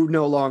 You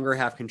no longer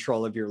have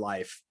control of your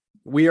life.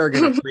 We are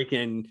going to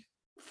freaking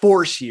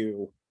force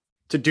you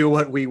to do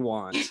what we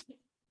want.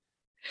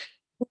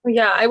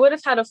 Yeah, I would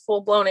have had a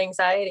full-blown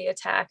anxiety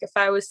attack if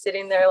I was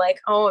sitting there like,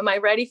 oh, am I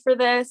ready for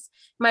this?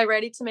 Am I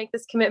ready to make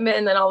this commitment?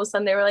 And then all of a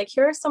sudden they were like,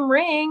 here are some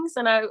rings.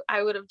 And I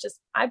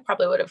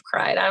probably would have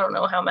cried. I don't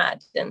know how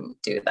Matt didn't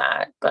do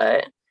that,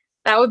 but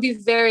that would be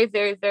very,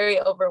 very, very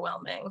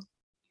overwhelming.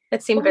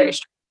 It seemed very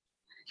strange.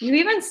 You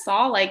even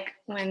saw like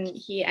when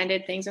he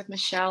ended things with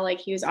Michelle, like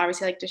he was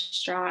obviously like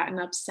distraught and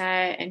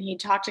upset, and he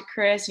talked to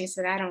Chris and he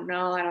said, I don't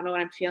know what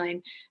I'm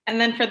feeling.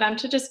 And then for them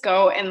to just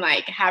go and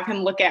like have him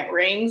look at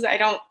rings, I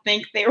don't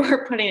think they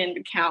were putting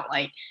into account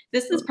like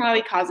this is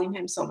probably causing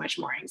him so much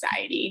more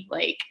anxiety.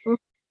 Like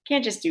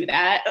can't just do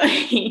that.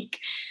 Like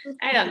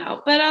I don't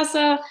know. But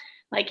also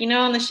like,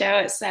 on the show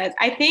it says,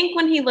 I think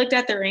when he looked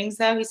at the rings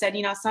though, he said,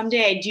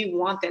 someday I do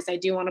want this. I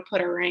do want to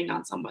put a ring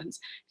on someone's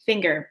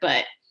finger,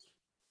 but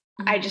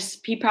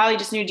he probably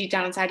just knew deep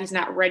down inside he's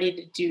not ready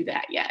to do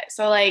that yet.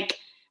 So like,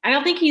 I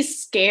don't think he's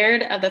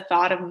scared of the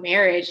thought of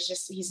marriage. It's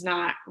just he's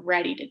not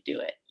ready to do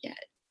it yet.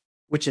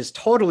 Which is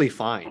totally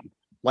fine.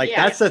 Like,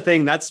 That's the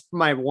thing. That's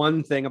my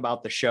one thing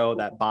about the show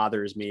that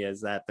bothers me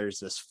is that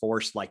there's this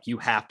force, like you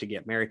have to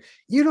get married.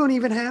 You don't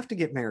even have to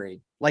get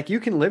married. Like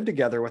you can live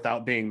together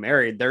without being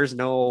married. There's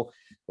no,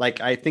 like,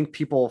 I think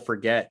people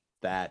forget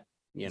that,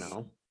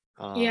 yeah.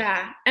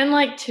 And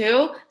like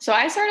too, so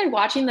I started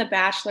watching The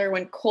Bachelor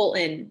when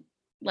Colton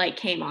like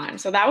came on.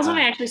 So that was when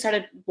I actually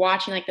started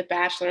watching like The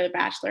Bachelor, The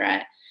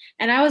Bachelorette.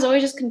 And I was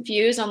always just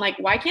confused on like,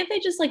 why can't they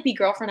just like be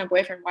girlfriend and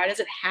boyfriend? Why does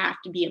it have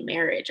to be a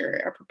marriage or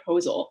a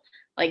proposal?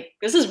 Like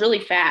this is really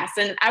fast.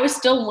 And I was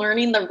still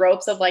learning the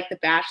ropes of like The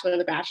Bachelor,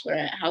 The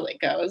Bachelorette, how it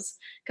goes.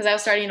 Cause I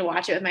was starting to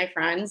watch it with my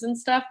friends and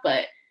stuff,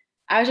 but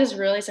I was just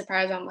really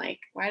surprised. I'm like,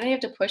 why do they have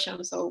to push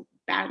them so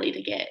badly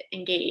to get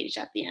engaged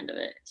at the end of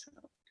it?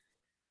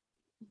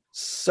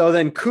 So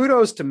then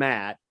kudos to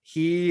Matt.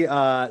 He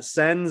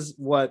sends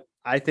what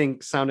I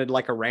think sounded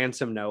like a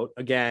ransom note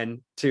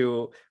again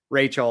to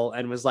Rachel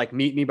and was like,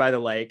 meet me by the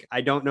lake.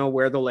 I don't know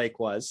where the lake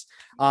was.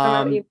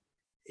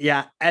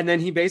 Yeah. And then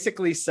he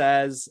basically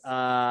says,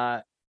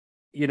 I'm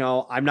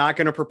not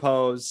going to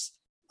propose,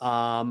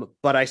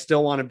 but I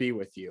still want to be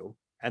with you.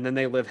 And then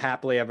they live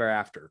happily ever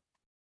after,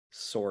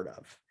 sort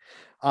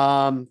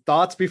of.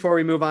 Thoughts before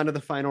we move on to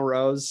the final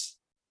rose?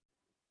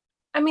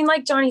 I mean,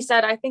 like Johnny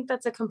said, I think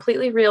that's a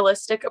completely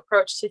realistic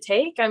approach to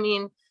take. I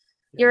mean,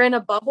 you're in a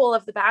bubble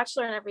of The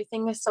Bachelor and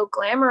everything is so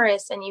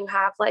glamorous, and you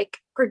have like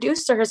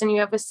producers and you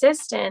have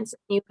assistants,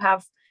 and you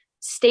have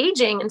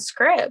staging and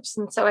scripts.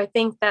 And so I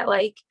think that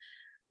like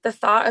the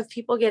thought of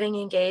people getting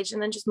engaged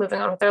and then just moving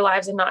on with their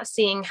lives and not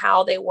seeing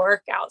how they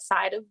work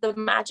outside of the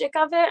magic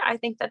of it, I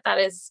think that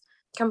is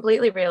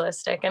completely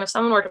realistic. And if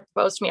someone were to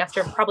propose to me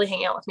after probably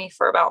hanging out with me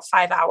for about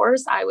 5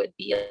 hours, I would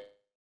be.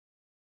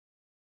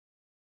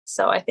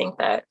 So I think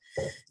that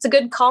it's a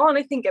good call, and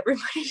I think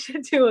everybody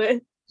should do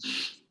it.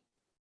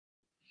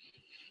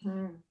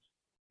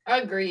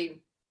 Agreed.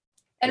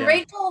 And Yeah.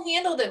 Rachel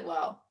handled it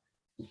well.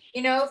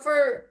 You know,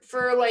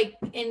 for like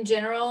in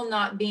general,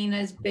 not being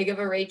as big of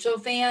a Rachel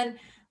fan,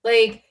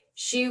 like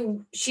she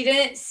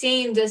didn't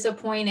seem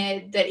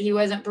disappointed that he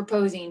wasn't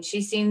proposing.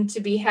 She seemed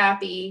to be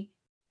happy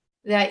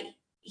that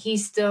he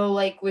still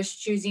like was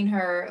choosing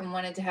her and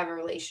wanted to have a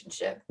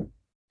relationship.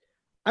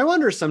 I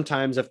wonder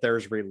sometimes if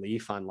there's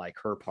relief on like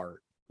her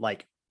part.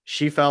 Like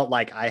she felt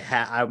like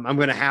I'm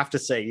going to have to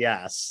say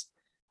yes.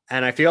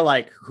 And I feel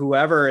like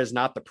whoever is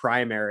not the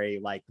primary,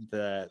 like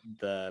the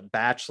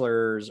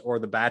bachelors or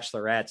the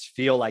bachelorettes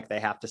feel like they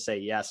have to say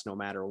yes no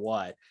matter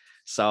what.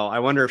 So I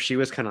wonder if she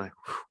was kind of like,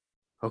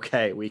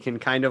 okay, we can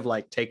kind of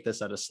like take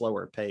this at a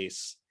slower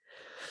pace.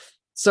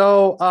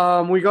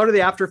 So we go to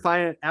the after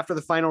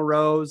the final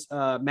rose.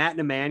 Matt and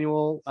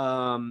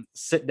Emmanuel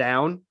sit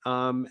down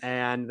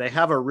and they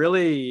have a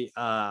really,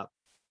 I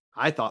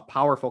thought,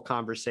 powerful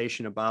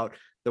conversation about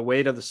the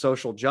weight of the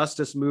social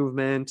justice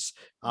movement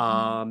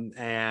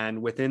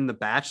and within the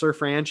Bachelor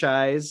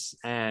franchise,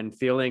 and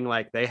feeling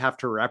like they have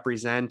to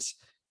represent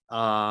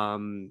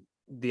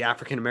the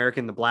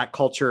African-American, the Black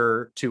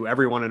culture to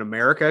everyone in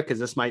America, because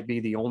this might be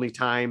the only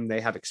time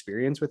they have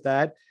experience with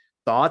that.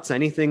 Thoughts,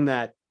 anything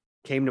that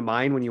came to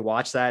mind when you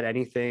watched that?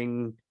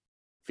 Anything,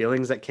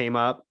 feelings that came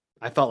up?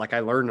 I felt like I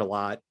learned a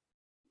lot.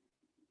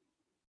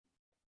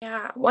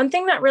 Yeah, one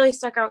thing that really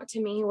stuck out to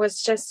me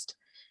was just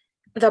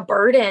the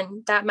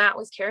burden that Matt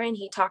was carrying.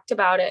 He talked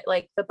about it,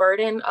 like the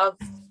burden of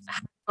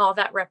all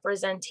that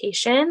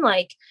representation,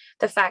 like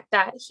the fact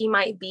that he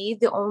might be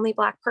the only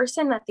Black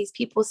person that these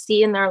people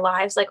see in their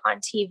lives, like on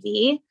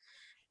TV.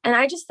 And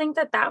I just think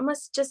that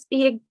must just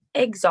be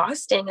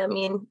exhausting. I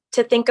mean,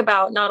 to think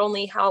about not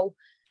only how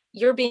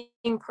you're being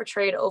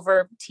portrayed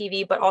over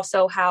TV, but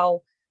also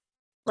how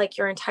like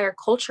your entire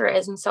culture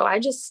is. And so I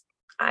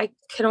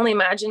can only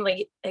imagine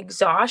like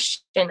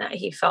exhaustion that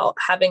he felt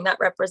having that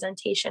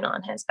representation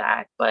on his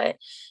back. But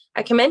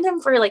I commend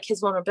him for like his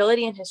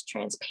vulnerability and his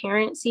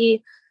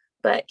transparency,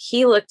 but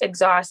he looked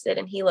exhausted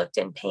and he looked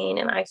in pain,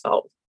 and I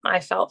felt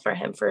for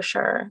him for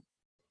sure.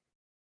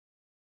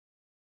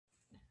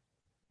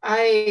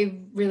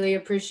 I really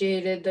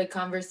appreciated the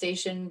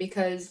conversation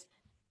because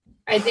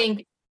I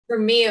think for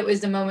me, it was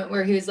the moment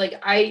where he was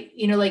like,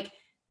 like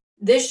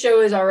this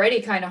show is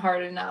already kind of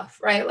hard enough,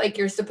 right? Like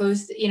you're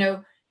supposed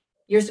to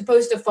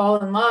fall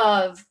in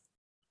love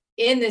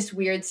in this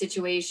weird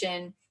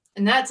situation.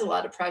 And that's a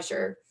lot of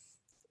pressure.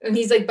 And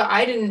he's like, but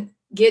I didn't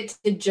get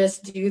to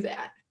just do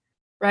that.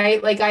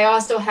 Right. Like I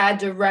also had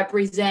to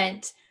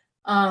represent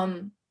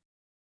a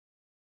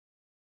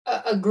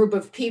group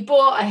of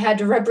people. I had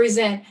to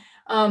represent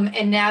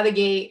and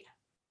navigate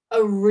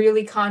a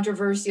really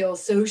controversial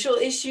social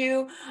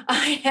issue.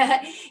 I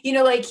had,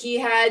 like he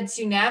had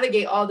to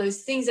navigate all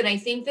those things. And I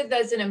think that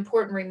that's an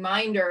important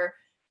reminder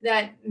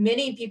that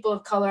many people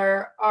of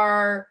color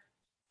are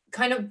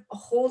kind of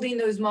holding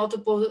those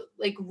multiple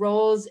like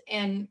roles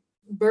and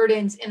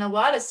burdens in a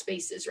lot of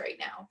spaces right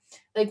now.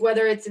 Like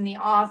whether it's in the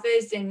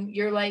office and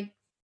you're like,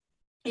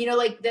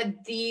 like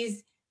that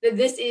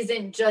this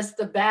isn't just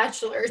The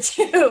Bachelor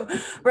too,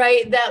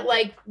 right? That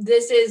like,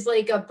 this is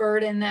like a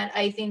burden that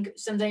I think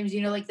sometimes,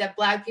 like that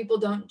Black people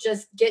don't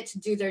just get to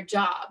do their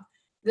job,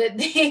 that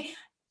they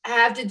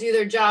have to do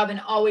their job and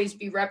always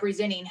be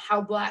representing how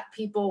Black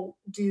people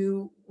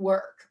do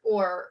work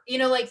or,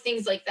 like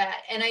things like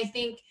that. And I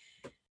think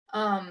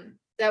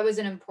that was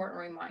an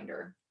important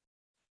reminder.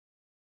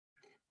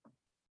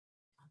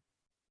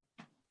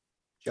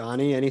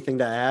 Johnny, anything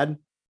to add?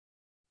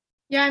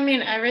 Yeah, I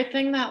mean,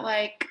 everything that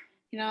like,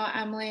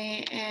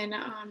 Emily and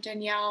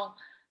Danielle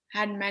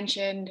had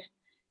mentioned,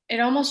 it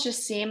almost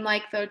just seemed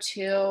like though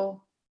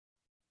too,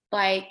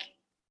 like,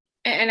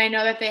 and I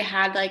know that they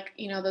had like,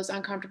 those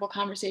uncomfortable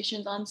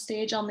conversations on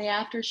stage on the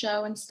after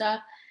show and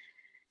stuff,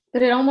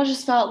 but it almost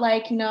just felt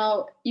like,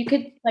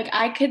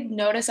 I could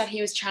notice that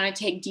he was trying to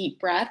take deep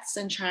breaths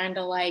and trying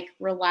to like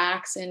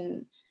relax.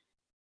 And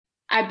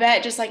I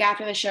bet just like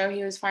after the show,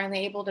 he was finally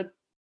able to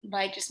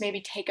like just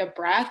maybe take a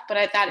breath,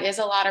 but that is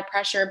a lot of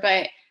pressure.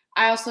 But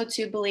I also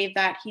too believe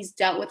that he's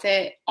dealt with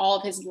it all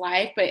of his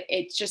life, but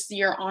it's just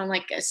you're on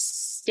like a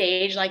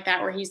stage like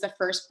that where he's the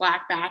first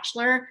Black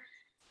bachelor,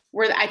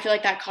 where I feel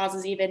like that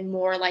causes even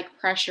more like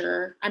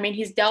pressure. I mean,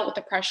 he's dealt with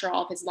the pressure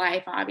all of his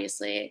life,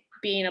 obviously,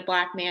 being a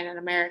Black man in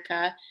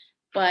America,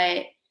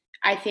 but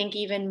I think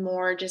even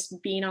more just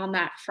being on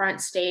that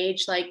front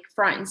stage, like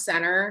front and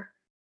center,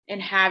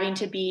 and having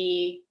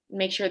to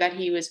make sure that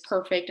he was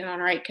perfect and all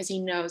right, because he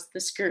knows the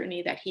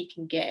scrutiny that he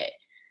can get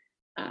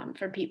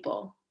from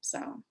people.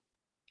 So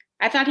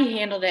I thought he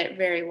handled it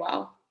very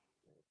well.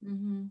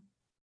 Mm-hmm.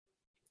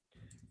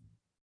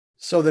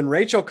 So then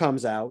Rachel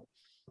comes out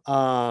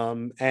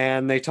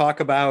and they talk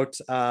about,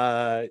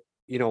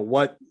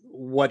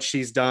 what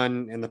she's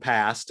done in the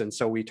past. And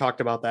so we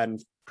talked about that in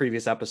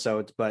previous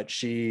episodes, but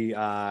she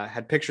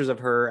had pictures of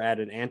her at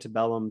an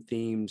antebellum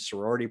themed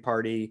sorority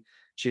party.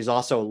 She's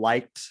also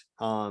liked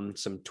some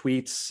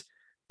tweets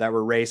that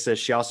were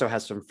racist. She also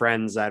has some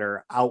friends that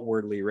are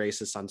outwardly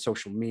racist on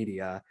social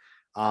media.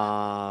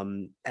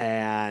 And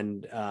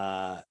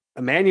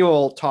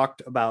Emmanuel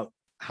talked about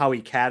how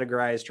he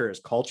categorized her as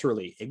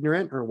culturally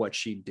ignorant, or what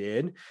she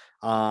did.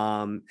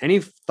 Any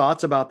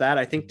thoughts about that?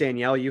 I think,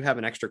 Danielle, you have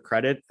an extra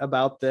credit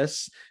about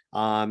this,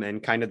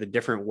 and kind of the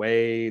different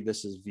way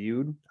this is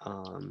viewed.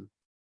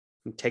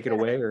 Take it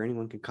away, or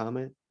anyone can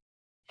comment.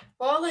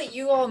 Well, I'll let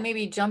you all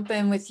maybe jump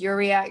in with your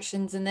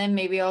reactions, and then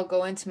maybe I'll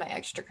go into my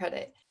extra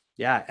credit.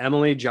 Yeah,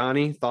 Emily,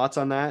 Johnny, thoughts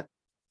on that?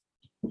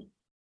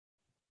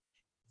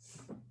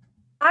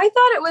 I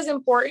thought it was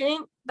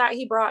important that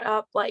he brought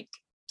up like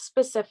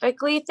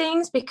specifically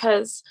things,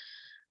 because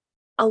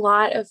a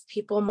lot of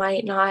people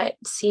might not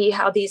see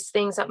how these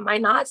things that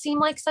might not seem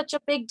like such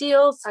a big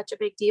deal.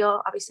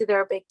 Obviously,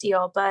 they're a big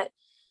deal, but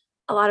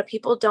a lot of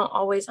people don't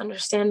always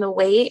understand the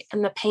weight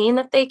and the pain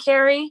that they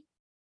carry.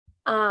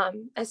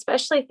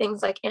 Especially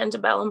things like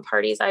antebellum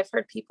parties. I've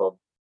heard people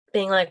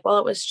being like, well,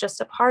 it was just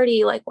a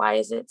party. Like, why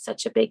is it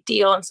such a big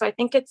deal? And so I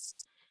think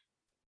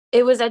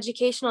it was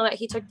educational that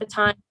he took the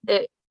time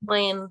to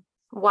explain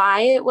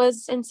why it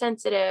was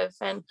insensitive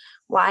and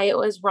why it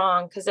was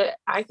wrong. Cause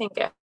I think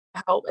it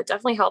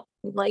definitely helped.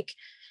 Like,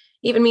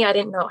 even me, I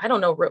don't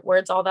know root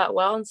words all that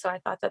well. And so I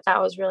thought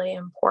that was really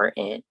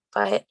important,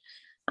 but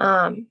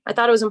I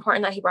thought it was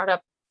important that he brought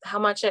up how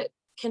much it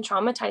can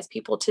traumatize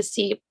people to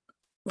see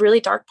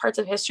really dark parts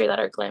of history that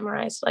are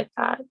glamorized like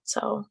that.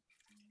 So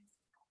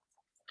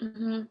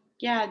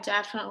yeah,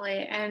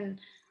 definitely. And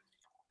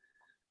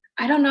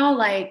I don't know,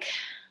 like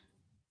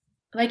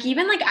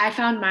even like I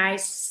found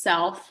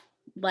myself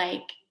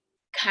like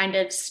kind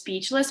of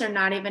speechless, or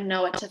not even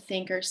know what to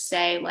think or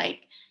say,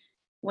 like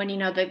when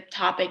the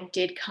topic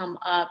did come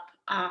up,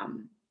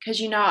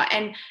 because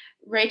and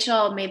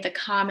Rachel made the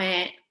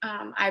comment,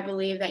 I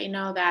believe that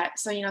that,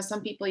 so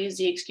some people use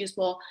the excuse,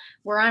 well,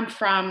 where I'm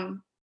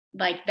from,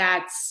 like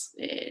that's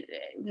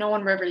no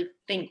one really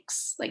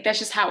thinks like that's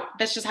just how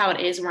it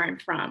is where I'm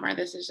from, or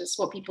this is just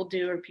what people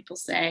do or people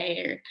say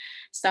or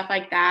stuff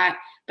like that.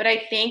 But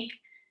I think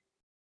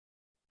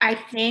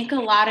a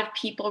lot of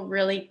people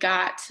really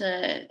got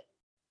to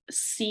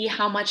see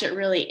how much it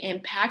really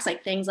impacts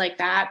like things like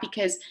that,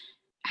 because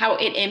how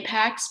it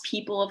impacts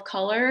people of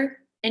color,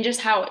 and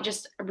just how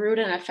just rude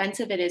and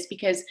offensive it is.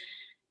 Because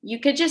you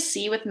could just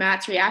see with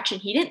Matt's reaction,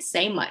 he didn't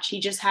say much.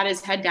 He just had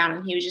his head down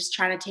and he was just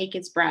trying to take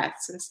his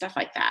breaths and stuff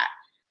like that.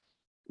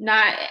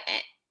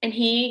 And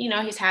he,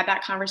 he's had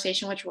that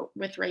conversation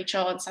with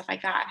Rachel and stuff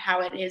like that, how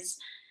it is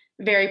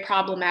very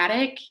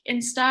problematic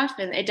and stuff.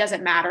 And it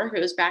doesn't matter if it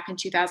was back in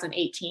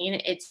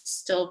 2018, it's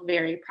still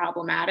very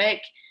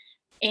problematic.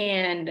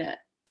 And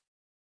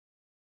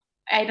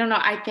I don't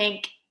know, I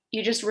think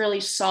you just really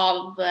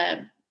saw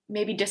the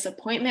maybe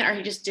disappointment, or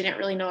he just didn't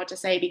really know what to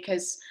say,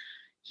 because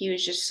he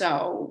was just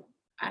so,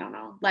 I don't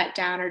know, let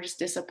down or just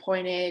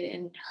disappointed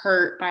and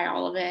hurt by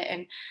all of it.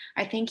 And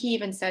I think he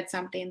even said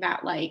something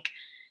that like,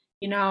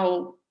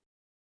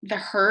 the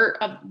hurt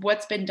of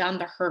what's been done,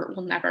 the hurt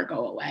will never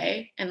go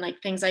away. And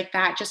like things like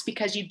that, just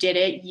because you did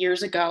it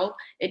years ago,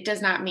 it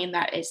does not mean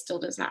that it still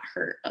does not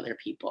hurt other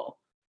people.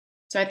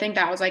 So I think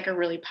that was like a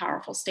really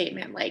powerful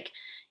statement. Like,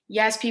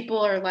 yes, people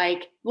are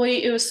like, well,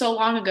 it was so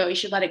long ago, you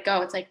should let it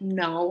go. It's like,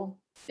 no,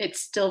 it's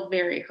still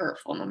very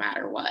hurtful no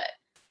matter what.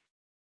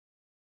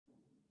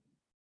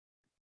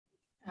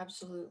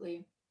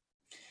 Absolutely.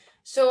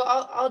 So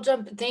I'll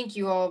jump. Thank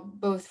you all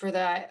both for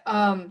that.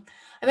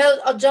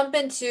 I'll jump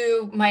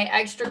into my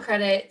extra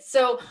credit.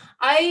 So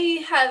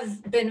I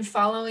have been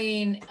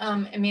following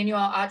Emmanuel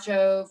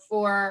Acho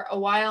for a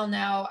while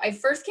now. I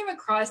first came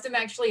across him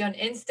actually on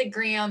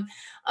Instagram.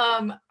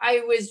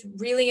 I was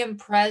really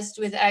impressed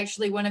with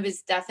actually one of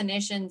his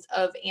definitions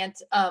of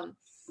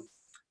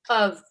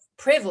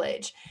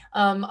privilege.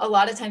 A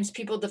lot of times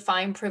people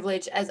define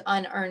privilege as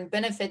unearned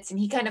benefits, and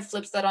he kind of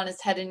flips that on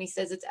his head and he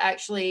says it's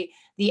actually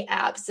the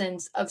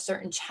absence of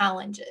certain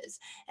challenges.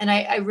 And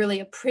I really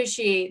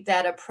appreciate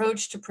that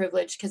approach to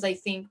privilege, because I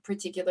think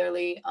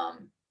particularly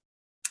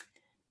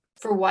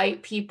for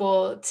white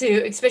people,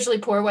 especially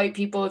poor white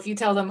people, if you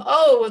tell them,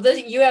 oh, well,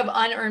 you have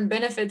unearned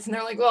benefits, and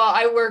they're like, well,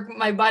 I work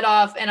my butt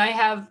off and I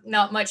have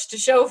not much to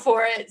show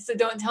for it, so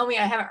don't tell me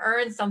I haven't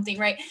earned something,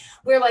 right?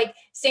 We're like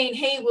saying,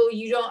 hey, well,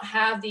 you don't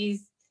have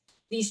these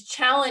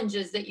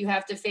challenges that you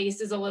have to face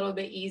is a little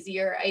bit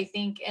easier, I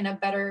think, and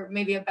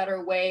maybe a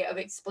better way of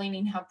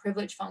explaining how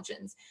privilege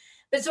functions.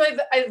 But so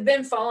I've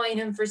been following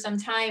him for some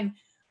time.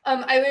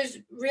 I was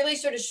really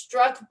sort of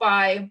struck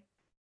by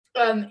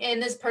in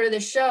this part of the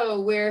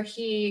show where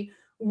he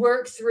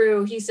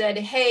said,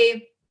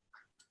 hey,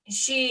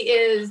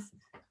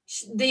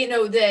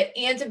 the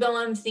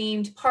antebellum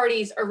themed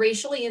parties are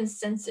racially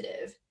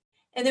insensitive.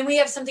 And then we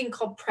have something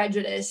called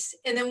prejudice.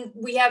 And then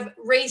we have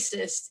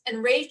racist.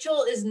 And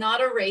Rachel is not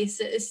a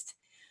racist.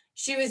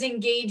 She was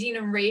engaging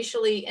in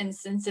racially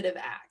insensitive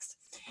acts.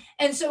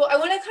 And so I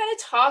want to kind of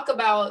talk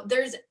about,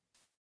 there's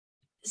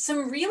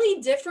some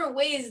really different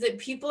ways that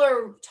people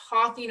are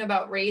talking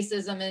about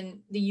racism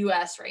in the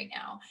US right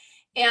now.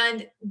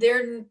 And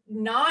they're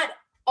not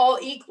all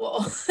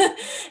equal.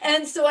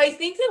 And so I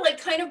think that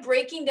like kind of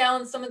breaking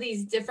down some of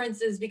these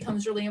differences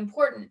becomes really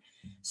important.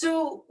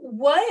 So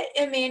what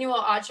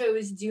Emmanuel Acho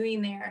is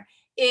doing there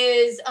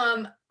is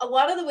a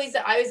lot of the ways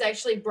that I was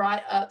actually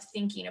brought up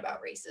thinking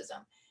about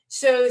racism.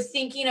 So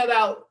thinking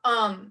about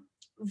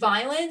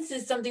violence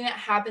is something that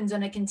happens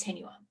on a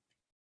continuum.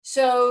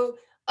 So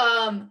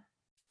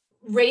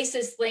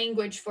racist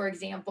language, for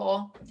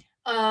example,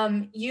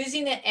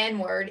 using the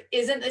N-word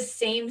isn't the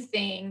same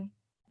thing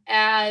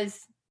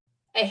as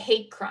a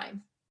hate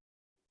crime.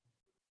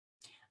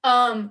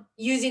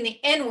 Using the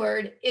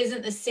N-word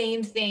isn't the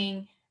same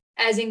thing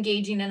as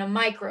engaging in a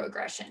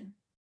microaggression,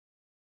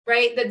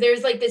 right? That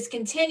there's like this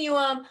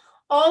continuum.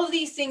 All of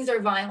these things are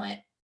violent,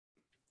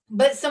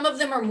 but some of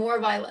them are more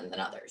violent than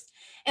others.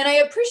 And I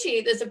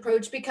appreciate this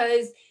approach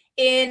because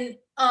in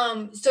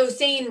so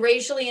saying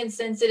racially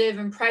insensitive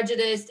and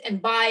prejudiced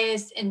and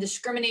biased and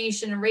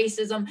discrimination and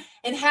racism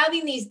and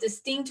having these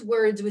distinct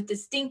words with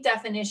distinct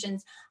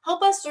definitions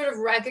help us sort of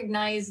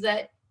recognize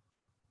that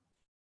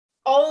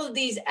all of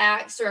these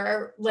acts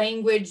or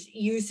language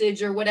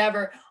usage or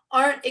whatever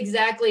aren't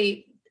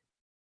exactly,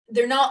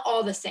 they're not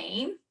all the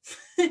same.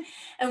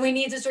 And we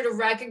need to sort of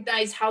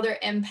recognize how their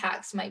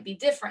impacts might be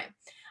different.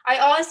 I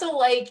also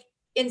like,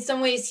 in some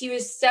ways, he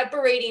was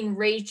separating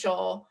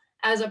Rachel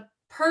as a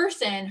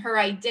person, her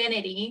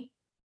identity,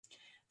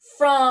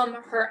 from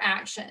her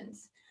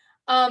actions.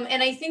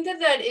 And I think that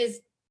that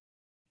is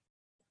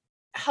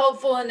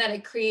helpful in that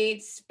it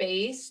creates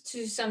space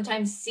to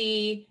sometimes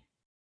see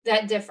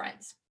that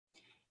difference.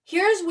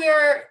 Here's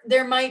where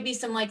there might be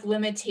some like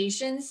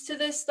limitations to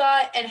this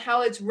thought and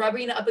how it's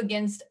rubbing up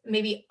against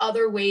maybe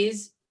other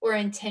ways or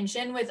in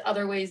tension with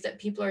other ways that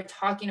people are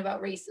talking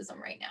about racism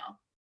right now.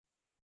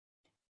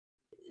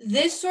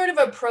 This sort of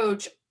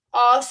approach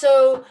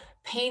also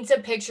paints a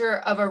picture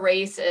of a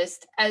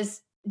racist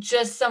as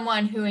just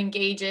someone who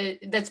engages,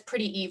 that's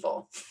pretty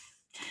evil,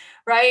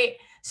 right?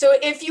 So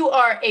if you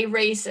are a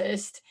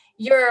racist,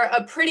 you're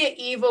a pretty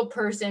evil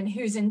person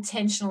who's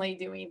intentionally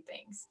doing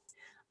things.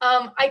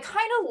 I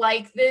kind of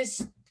like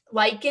this,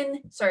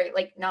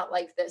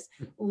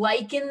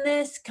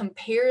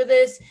 compare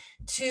this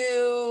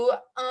to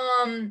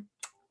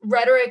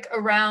rhetoric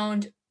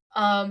around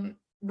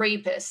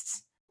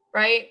rapists,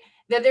 right?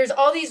 That there's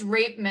all these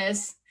rape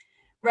myths,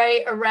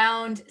 right,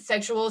 around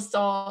sexual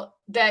assault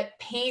that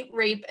paint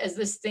rape as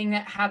this thing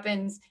that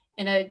happens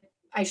in a,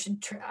 I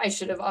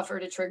should have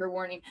offered a trigger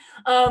warning.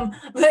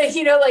 But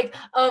you know, like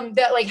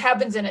that like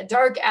happens in a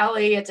dark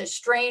alley, it's a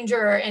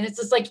stranger, and it's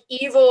this like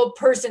evil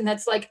person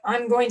that's like,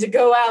 I'm going to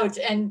go out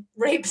and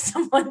rape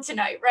someone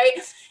tonight, right?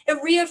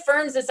 It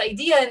reaffirms this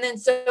idea. And then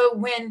so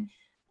when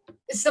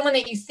someone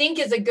that you think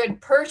is a good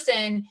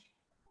person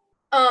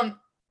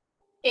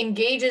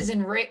engages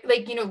in rape,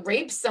 like, you know,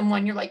 rapes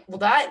someone, you're like, well,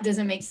 that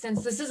doesn't make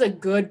sense. This is a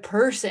good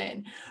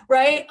person,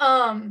 right?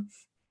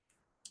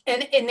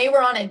 And they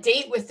were on a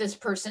date with this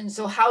person,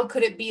 so how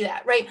could it be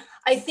that, right?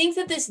 I think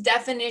that this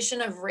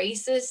definition of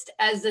racist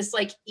as this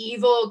like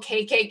evil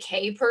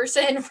KKK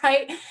person,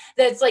 right,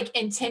 that's like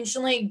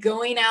intentionally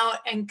going out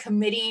and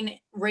committing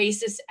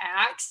racist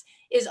acts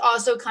is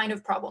also kind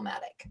of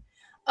problematic.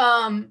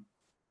 And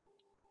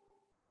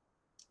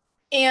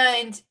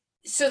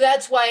so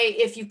that's why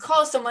if you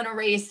call someone a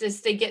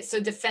racist, they get so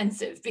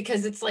defensive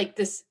because it's like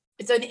this,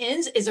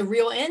 is a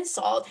real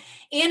insult,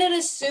 and it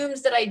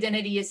assumes that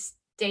identity is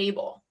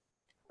stable,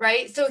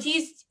 right? So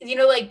he's, you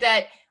know, like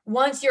that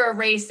once you're a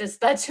racist,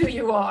 that's who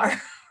you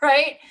are,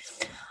 right?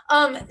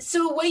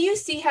 So what you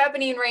see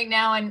happening right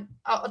now, and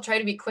I'll try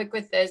to be quick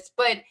with this,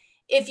 but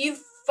if you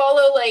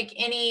follow like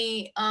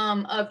any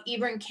of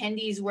Ibram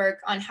Kendi's work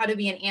on how to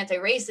be an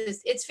anti-racist,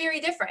 it's very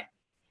different.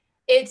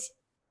 It's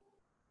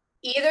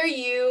either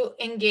you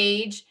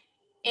engage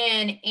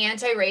in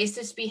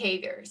anti-racist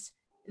behaviors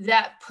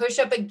that push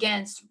up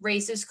against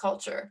racist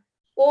culture,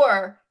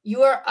 or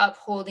you are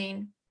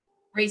upholding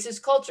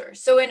racist culture.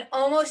 So in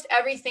almost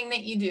everything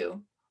that you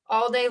do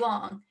all day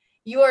long,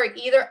 you are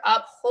either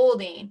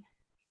upholding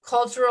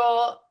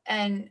cultural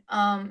and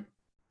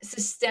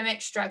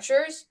systemic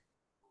structures,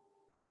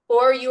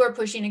 or you are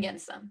pushing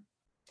against them.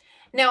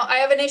 Now, I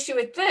have an issue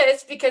with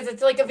this because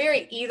it's like a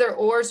very either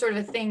or sort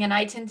of a thing, and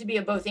I tend to be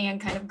a both and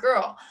kind of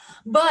girl.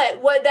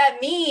 But what that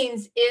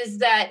means is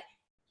that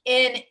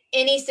in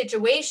any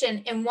situation,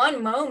 in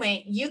one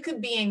moment, you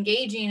could be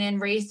engaging in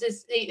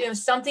racist, you know,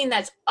 something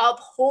that's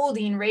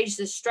upholding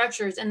racist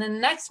structures, and then the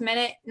next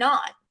minute,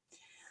 not.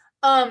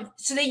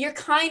 So that you're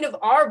kind of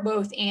are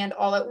both and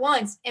all at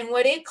once. And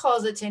what it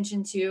calls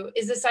attention to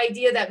is this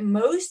idea that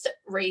most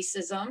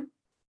racism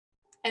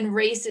and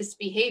racist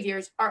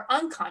behaviors are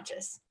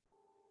unconscious.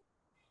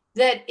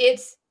 That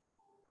it's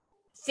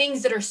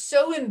things that are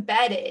so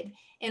embedded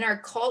in our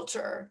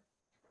culture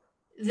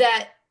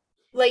that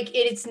like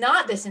it's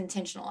not this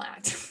intentional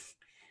act.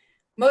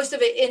 Most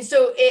of it. And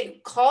so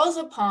it calls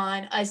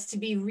upon us to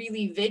be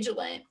really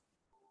vigilant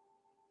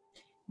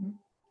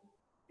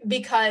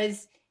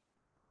because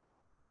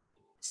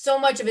so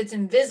much of it's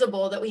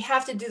invisible that we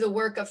have to do the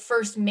work of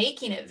first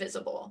making it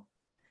visible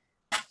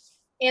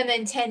and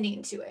then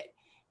tending to it.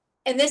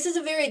 And this is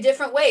a very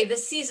different way.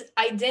 This sees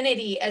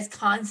identity as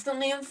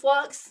constantly in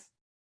flux.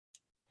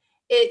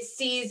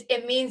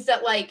 It means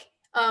that, like,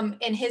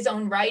 in his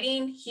own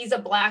writing, he's a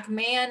Black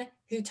man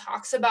who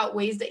talks about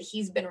ways that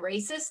he's been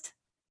racist.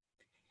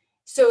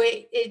 So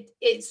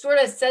it sort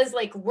of says,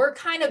 like, we're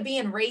kind of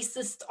being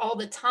racist all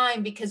the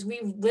time because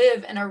we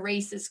live in a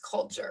racist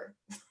culture.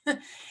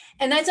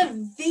 And that's a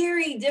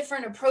very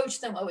different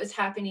approach than what was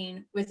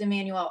happening with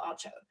Emmanuel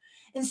Acho.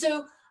 And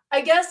so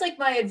I guess, like,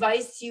 my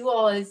advice to you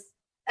all is,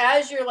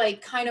 as you're,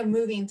 like, kind of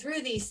moving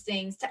through these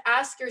things, to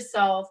ask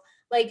yourself,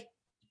 like,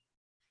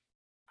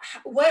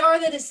 what are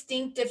the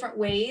distinct different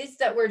ways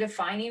that we're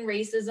defining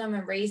racism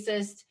and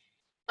racist?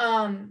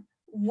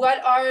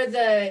 What are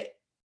the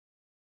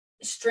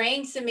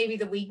strengths and maybe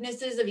the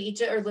weaknesses of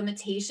each, or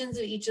limitations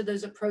of each of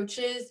those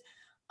approaches?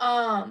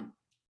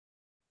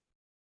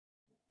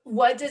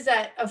 What does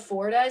that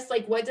afford us?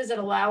 Like, what does it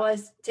allow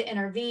us to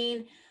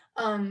intervene?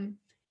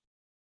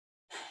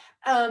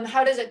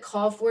 How does it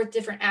call forth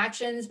different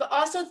actions? But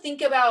also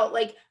think about,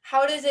 like,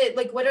 how does it,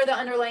 like, what are the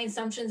underlying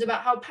assumptions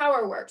about how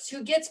power works?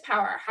 Who gets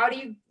power? How do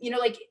you,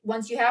 like,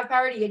 once you have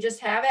power, do you just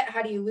have it?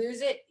 How do you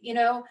lose it?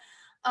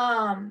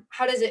 How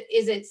does it,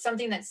 is it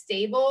something that's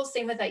stable?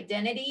 Same with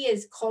identity.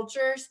 Is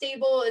culture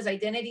stable? Is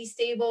identity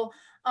stable?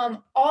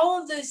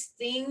 All of those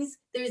things,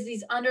 there's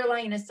these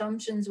underlying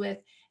assumptions with,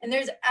 and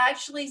there's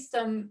actually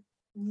some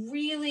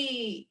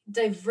really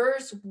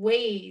diverse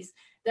ways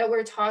that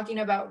we're talking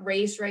about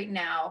race right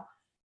now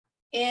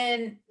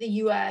in the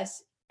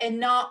US, and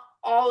not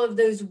all of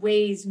those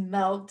ways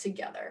meld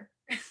together.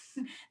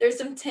 There's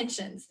some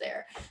tensions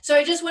there. So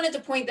I just wanted to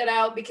point that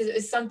out because it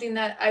was something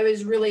that I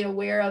was really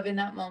aware of in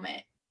that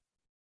moment.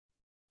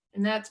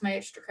 And that's my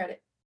extra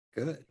credit.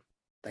 Good.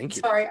 Thank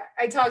you. Sorry,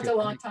 I talked a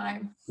long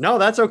time. No,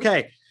 that's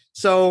okay.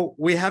 So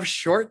we have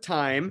short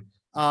time,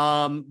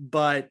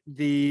 but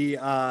the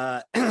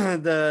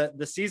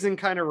the season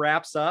kind of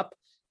wraps up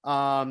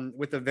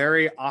with a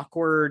very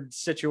awkward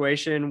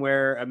situation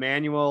where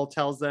Emmanuel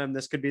tells them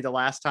this could be the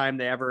last time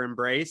they ever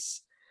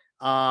embrace.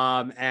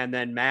 And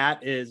then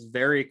Matt is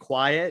very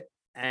quiet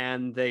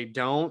and they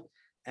don't.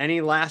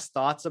 Any last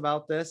thoughts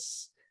about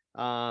this?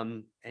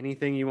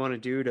 Anything you want to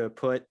do to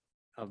put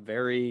a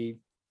very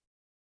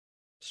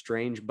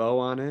strange bow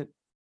on it?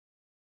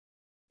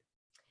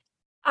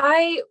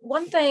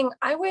 One thing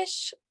I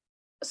wish,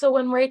 so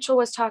when Rachel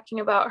was talking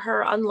about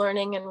her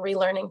unlearning and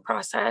relearning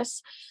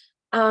process,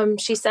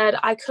 she said,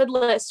 I could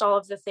list all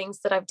of the things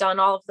that I've done,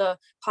 all of the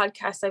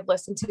podcasts I've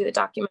listened to, the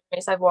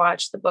documentaries I've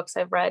watched, the books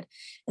I've read,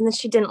 and then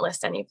she didn't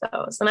list any of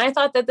those. And I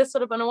thought that this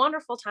would have been a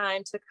wonderful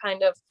time to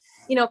kind of,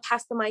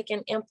 pass the mic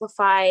and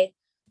amplify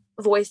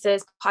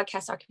voices,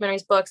 podcasts,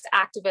 documentaries, books,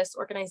 activists,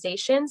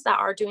 organizations that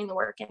are doing the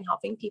work and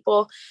helping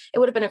people. It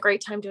would have been a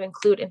great time to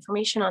include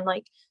information on,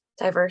 like,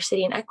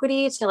 diversity and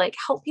equity, to, like,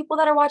 help people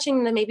that are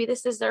watching that maybe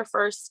this is their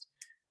first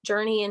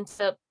journey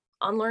into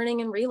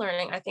unlearning and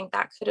relearning. I think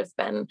that could have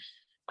been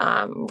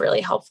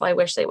really helpful. I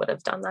wish they would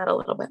have done that a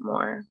little bit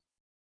more.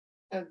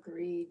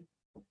 Agreed.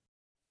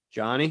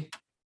 Johnny?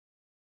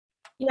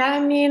 Yeah, I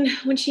mean,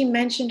 when she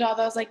mentioned all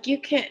those, like, you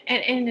can,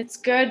 and it's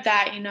good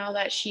that,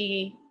 that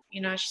she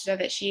said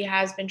that she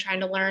has been trying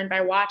to learn by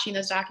watching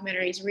those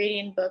documentaries,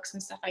 reading books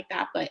and stuff like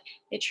that. But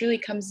it truly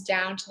comes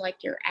down to,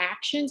 like, your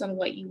actions on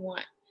what you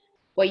want,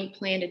 what you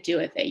plan to do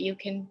with it. You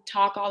can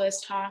talk all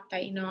this talk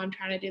that, I'm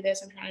trying to do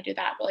this, I'm trying to do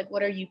that. But, like,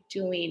 what are you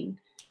doing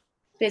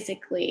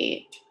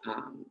physically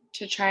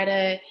to try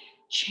to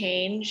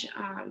change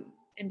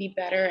and be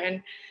better?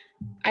 And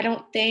I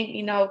don't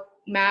think,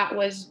 Matt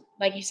was,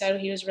 like you said,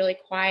 he was really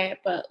quiet,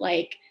 but,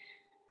 like,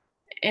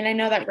 and I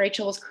know that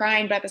Rachel was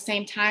crying, but at the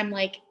same time,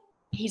 like,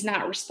 he's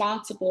not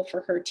responsible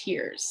for her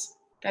tears.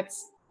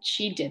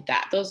 She did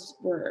that.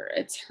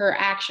 It's her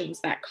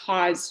actions that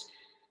caused,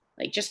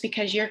 like, just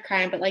because you're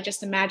crying, but, like,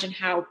 just imagine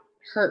how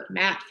hurt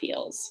Matt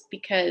feels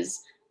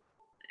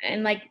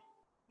and like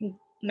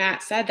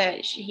Matt said, that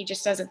he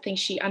just doesn't think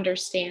she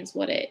understands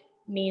what it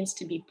means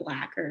to be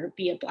Black or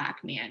be a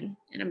Black man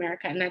in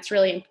America. And that's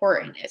really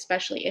important,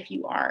 especially if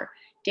you are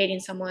dating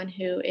someone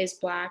who is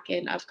Black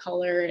and of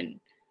color and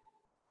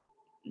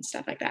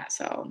stuff like that.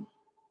 So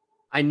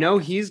I know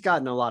he's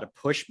gotten a lot of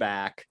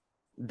pushback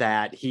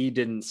that he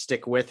didn't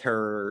stick with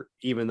her,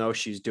 even though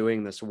she's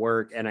doing this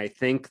work. And I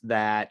think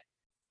that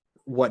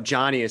what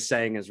Johnny is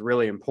saying is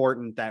really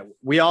important, that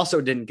we also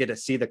didn't get to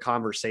see the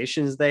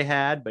conversations they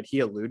had, but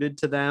he alluded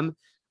to them.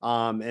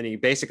 And he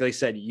basically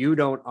said, you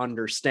don't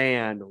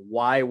understand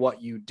why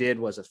what you did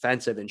was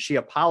offensive. And she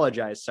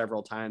apologized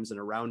several times in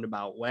a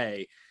roundabout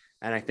way.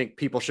 And I think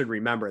people should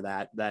remember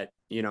that,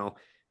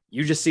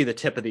 you just see the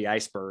tip of the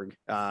iceberg.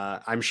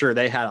 I'm sure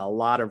they had a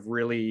lot of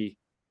really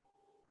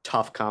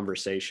tough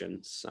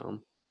conversations. So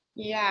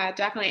yeah,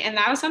 definitely. And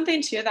that was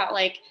something too that,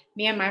 like,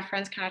 me and my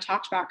friends kind of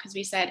talked about, because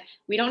we said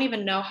we don't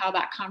even know how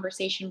that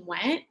conversation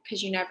went,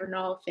 because you never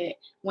know if it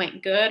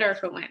went good or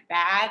if it went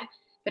bad.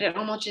 But it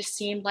almost just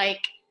seemed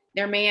like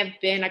there may have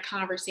been a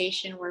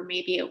conversation where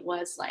maybe it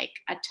was like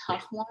a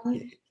tough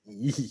one,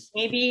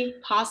 maybe,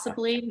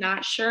 possibly,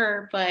 not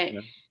sure, but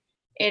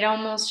it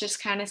almost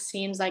just kind of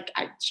seems like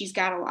she's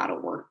got a lot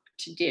of work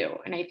to do.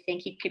 And I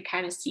think you could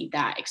kind of see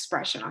that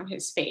expression on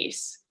his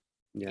face.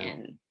 Yeah.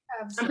 And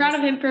I'm proud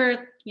of him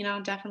for,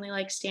 definitely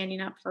like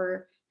standing up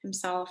for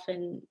himself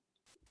and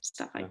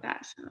stuff like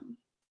that.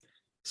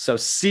 So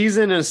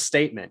season and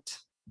statement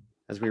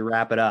as we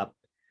wrap it up.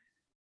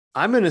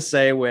 I'm going to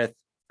say with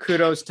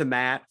kudos to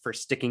Matt for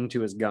sticking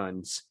to his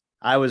guns.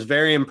 I was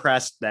very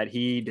impressed that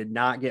he did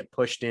not get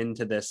pushed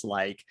into this,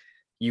 like,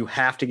 you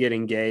have to get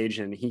engaged.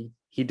 And he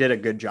did a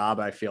good job,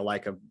 I feel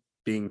like, of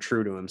being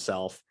true to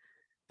himself.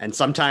 And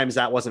sometimes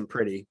that wasn't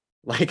pretty.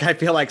 Like, I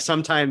feel like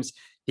sometimes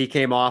he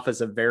came off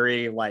as a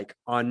very like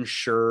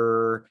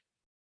unsure,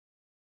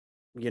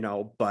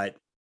 but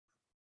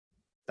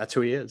that's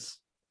who he is.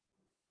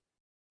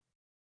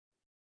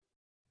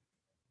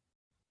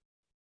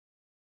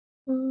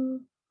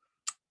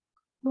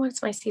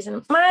 What's my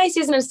season? My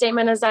season of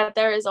statement is that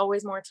there is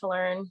always more to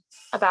learn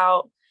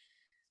about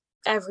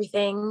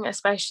everything,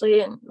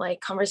 especially in like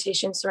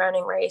conversations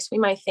surrounding race. We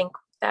might think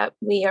that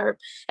we are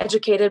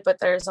educated, but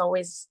there's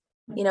always,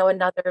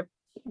 another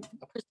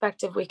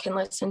perspective we can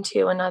listen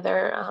to,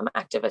 another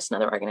activist,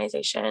 another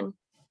organization,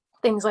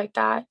 things like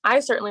that. I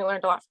certainly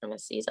learned a lot from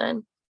this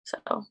season.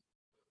 So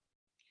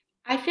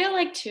I feel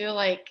like too,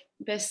 like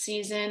this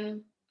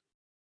season,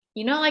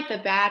 like The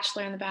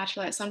Bachelor and The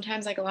Bachelorette,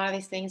 sometimes like a lot of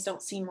these things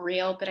don't seem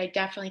real, but I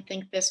definitely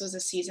think this was a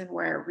season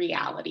where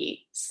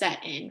reality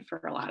set in for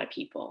a lot of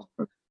people.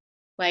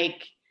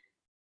 Like,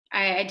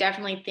 I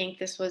definitely think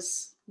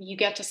you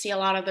get to see a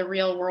lot of the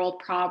real world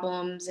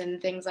problems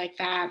and things like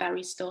that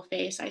we still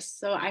face.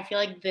 So I feel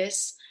like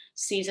this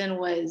season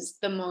was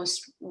the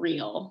most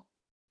real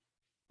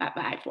that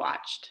I've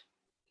watched.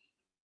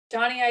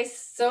 Johnny, I'm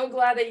so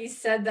glad that you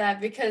said that,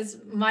 because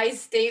my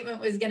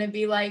statement was going to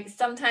be like,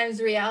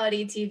 sometimes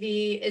reality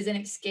TV is an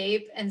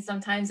escape and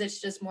sometimes it's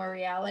just more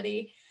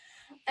reality.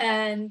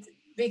 And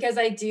because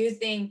I do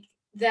think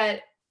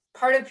that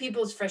part of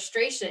people's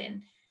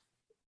frustration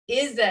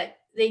is that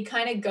they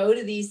kind of go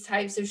to these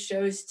types of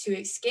shows to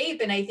escape.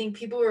 And I think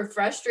people were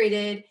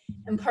frustrated.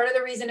 And part of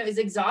the reason it was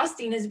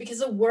exhausting is because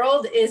the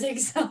world is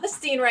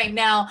exhausting right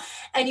now.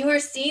 And you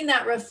are seeing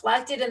that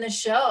reflected in the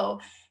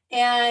show.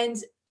 And,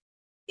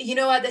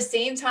 at the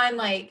same time,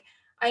 like,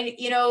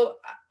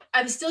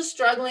 I'm still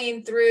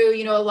struggling through,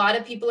 a lot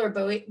of people are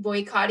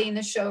boycotting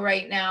the show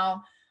right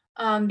now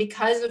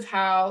because of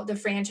how the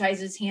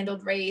franchises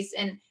handled race.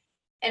 And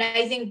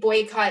I think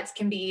boycotts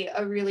can be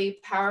a really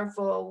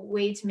powerful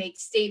way to make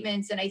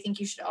statements. And I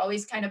think you should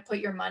always kind of put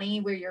your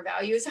money where your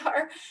values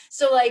are.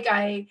 So like,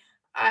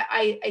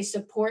 I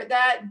support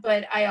that,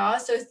 but I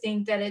also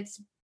think that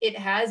it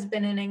has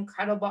been an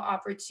incredible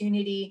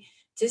opportunity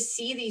to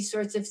see these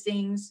sorts of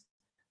things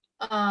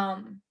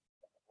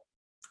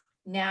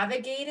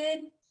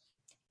navigated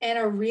in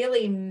a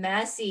really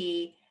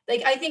messy,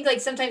 like, I think like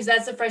sometimes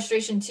that's the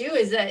frustration too,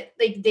 is that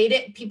like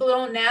people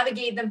don't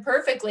navigate them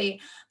perfectly.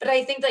 But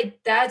I think like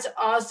that's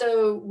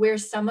also where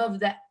some of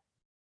the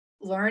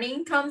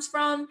learning comes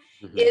from,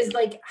 is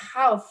like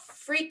how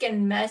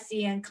freaking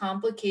messy and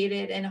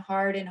complicated and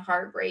hard and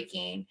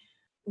heartbreaking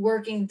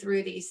working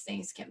through these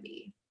things can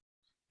be.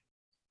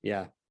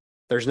 Yeah.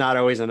 There's not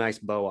always a nice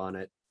bow on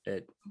it.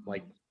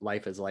 Like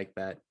life is like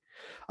that.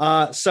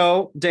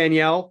 So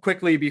Danielle,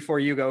 quickly before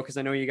you go, because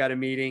I know you got a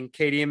meeting,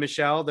 Katie and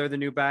Michelle, they're the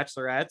new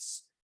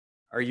bachelorettes.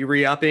 Are you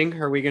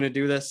re-upping? Are we going to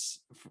do this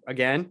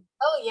again?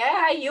 Oh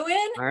yeah, you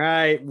in? All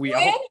right.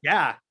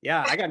 Yeah.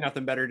 I got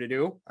nothing better to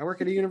do. I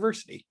work at a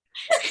university.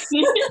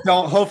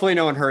 Hopefully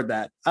no one heard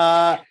that.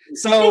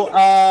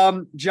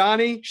 So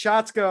Johnny,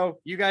 Shatsko,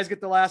 you guys get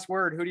the last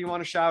word. Who do you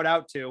want to shout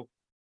out to?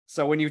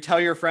 So when you tell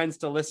your friends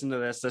to listen to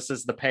this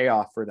is the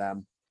payoff for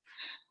them.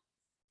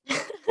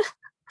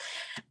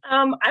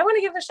 I want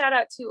to give a shout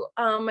out to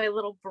my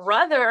little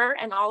brother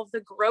and all of the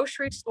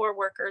grocery store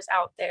workers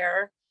out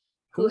there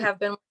who have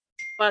been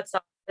butts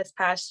off this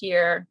past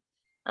year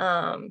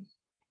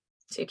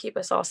to keep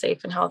us all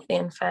safe and healthy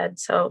and fed.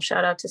 So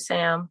shout out to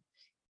Sam,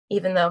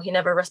 even though he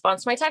never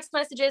responds to my text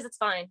messages. It's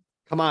fine.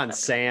 Come on,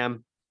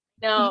 Sam.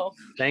 No.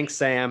 Thanks,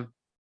 Sam.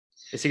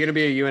 Is he going to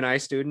be a UNI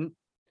student?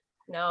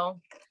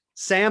 No.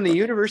 Sam, the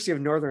University of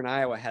Northern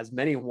Iowa has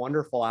many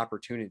wonderful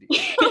opportunities.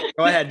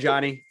 Go ahead,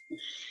 Johnny.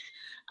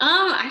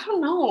 I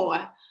don't know.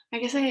 I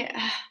guess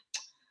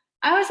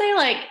I would say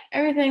like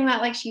everything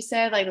that like she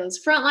said, like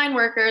those frontline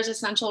workers,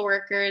 essential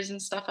workers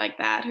and stuff like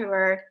that who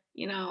are,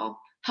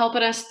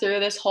 helping us through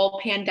this whole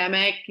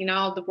pandemic.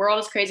 The world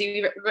is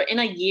crazy. We're in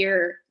a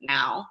year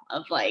now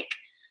of like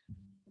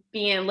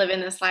living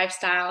this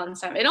lifestyle and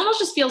stuff. It almost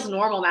just feels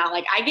normal now.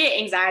 Like I get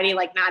anxiety,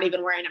 like not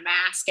even wearing a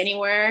mask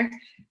anywhere,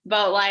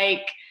 but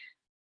like,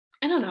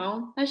 I don't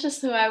know. That's just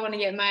who I want to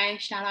get my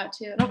shout out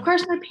to. And of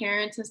course my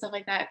parents and stuff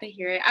like that, they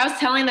hear it. I was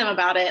telling them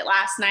about it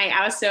last night.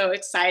 I was so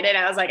excited.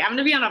 I was like, I'm going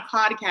to be on a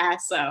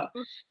podcast. So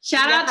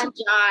shout out to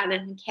John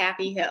and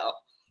Kathy Hill.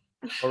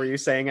 What were you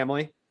saying,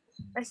 Emily?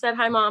 I said,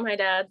 hi, Mom. Hi,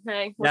 Dad.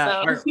 Hey, what's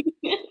up?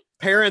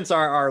 parents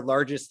are our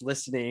largest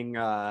listening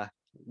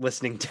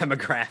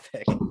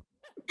demographic.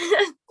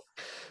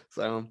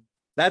 So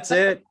that's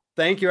it.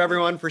 Thank you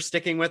everyone for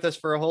sticking with us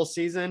for a whole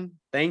season.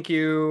 Thank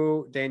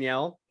you,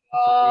 Danielle,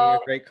 for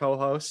being a great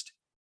co-host.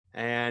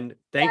 And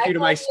thank you to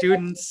my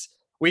students.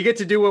 We get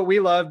to do what we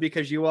love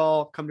because you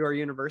all come to our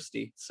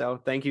university. So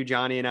thank you,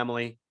 Johnny and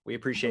Emily. We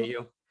appreciate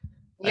you.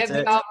 That's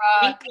it.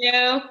 Thank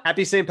you.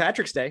 Happy St.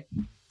 Patrick's Day.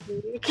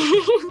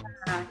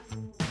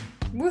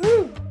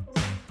 Woohoo!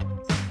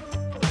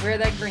 Wear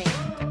that green.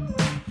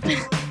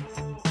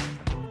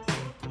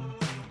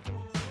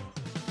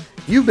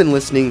 You've been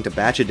listening to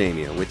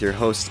Batchademia with your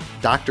hosts,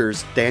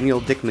 Doctors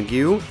Daniel Dick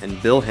McGew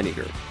and Bill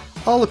Henniger.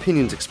 All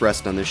opinions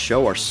expressed on this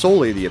show are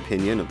solely the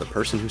opinion of the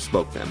person who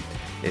spoke them.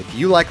 If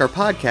you like our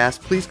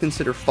podcast, please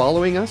consider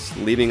following us,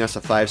 leaving us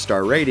a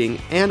 5-star rating,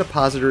 and a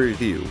positive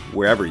review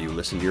wherever you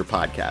listen to your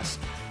podcasts.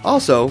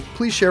 Also,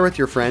 please share with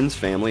your friends,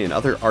 family, and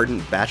other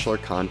ardent Bachelor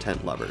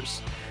content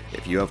lovers.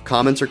 If you have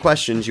comments or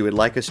questions you would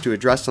like us to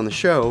address on the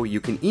show, you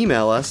can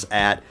email us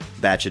at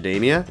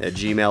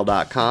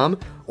batchademia@gmail.com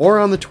or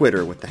on the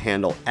Twitter with the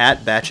handle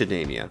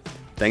 @batchademia.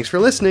 Thanks for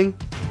listening.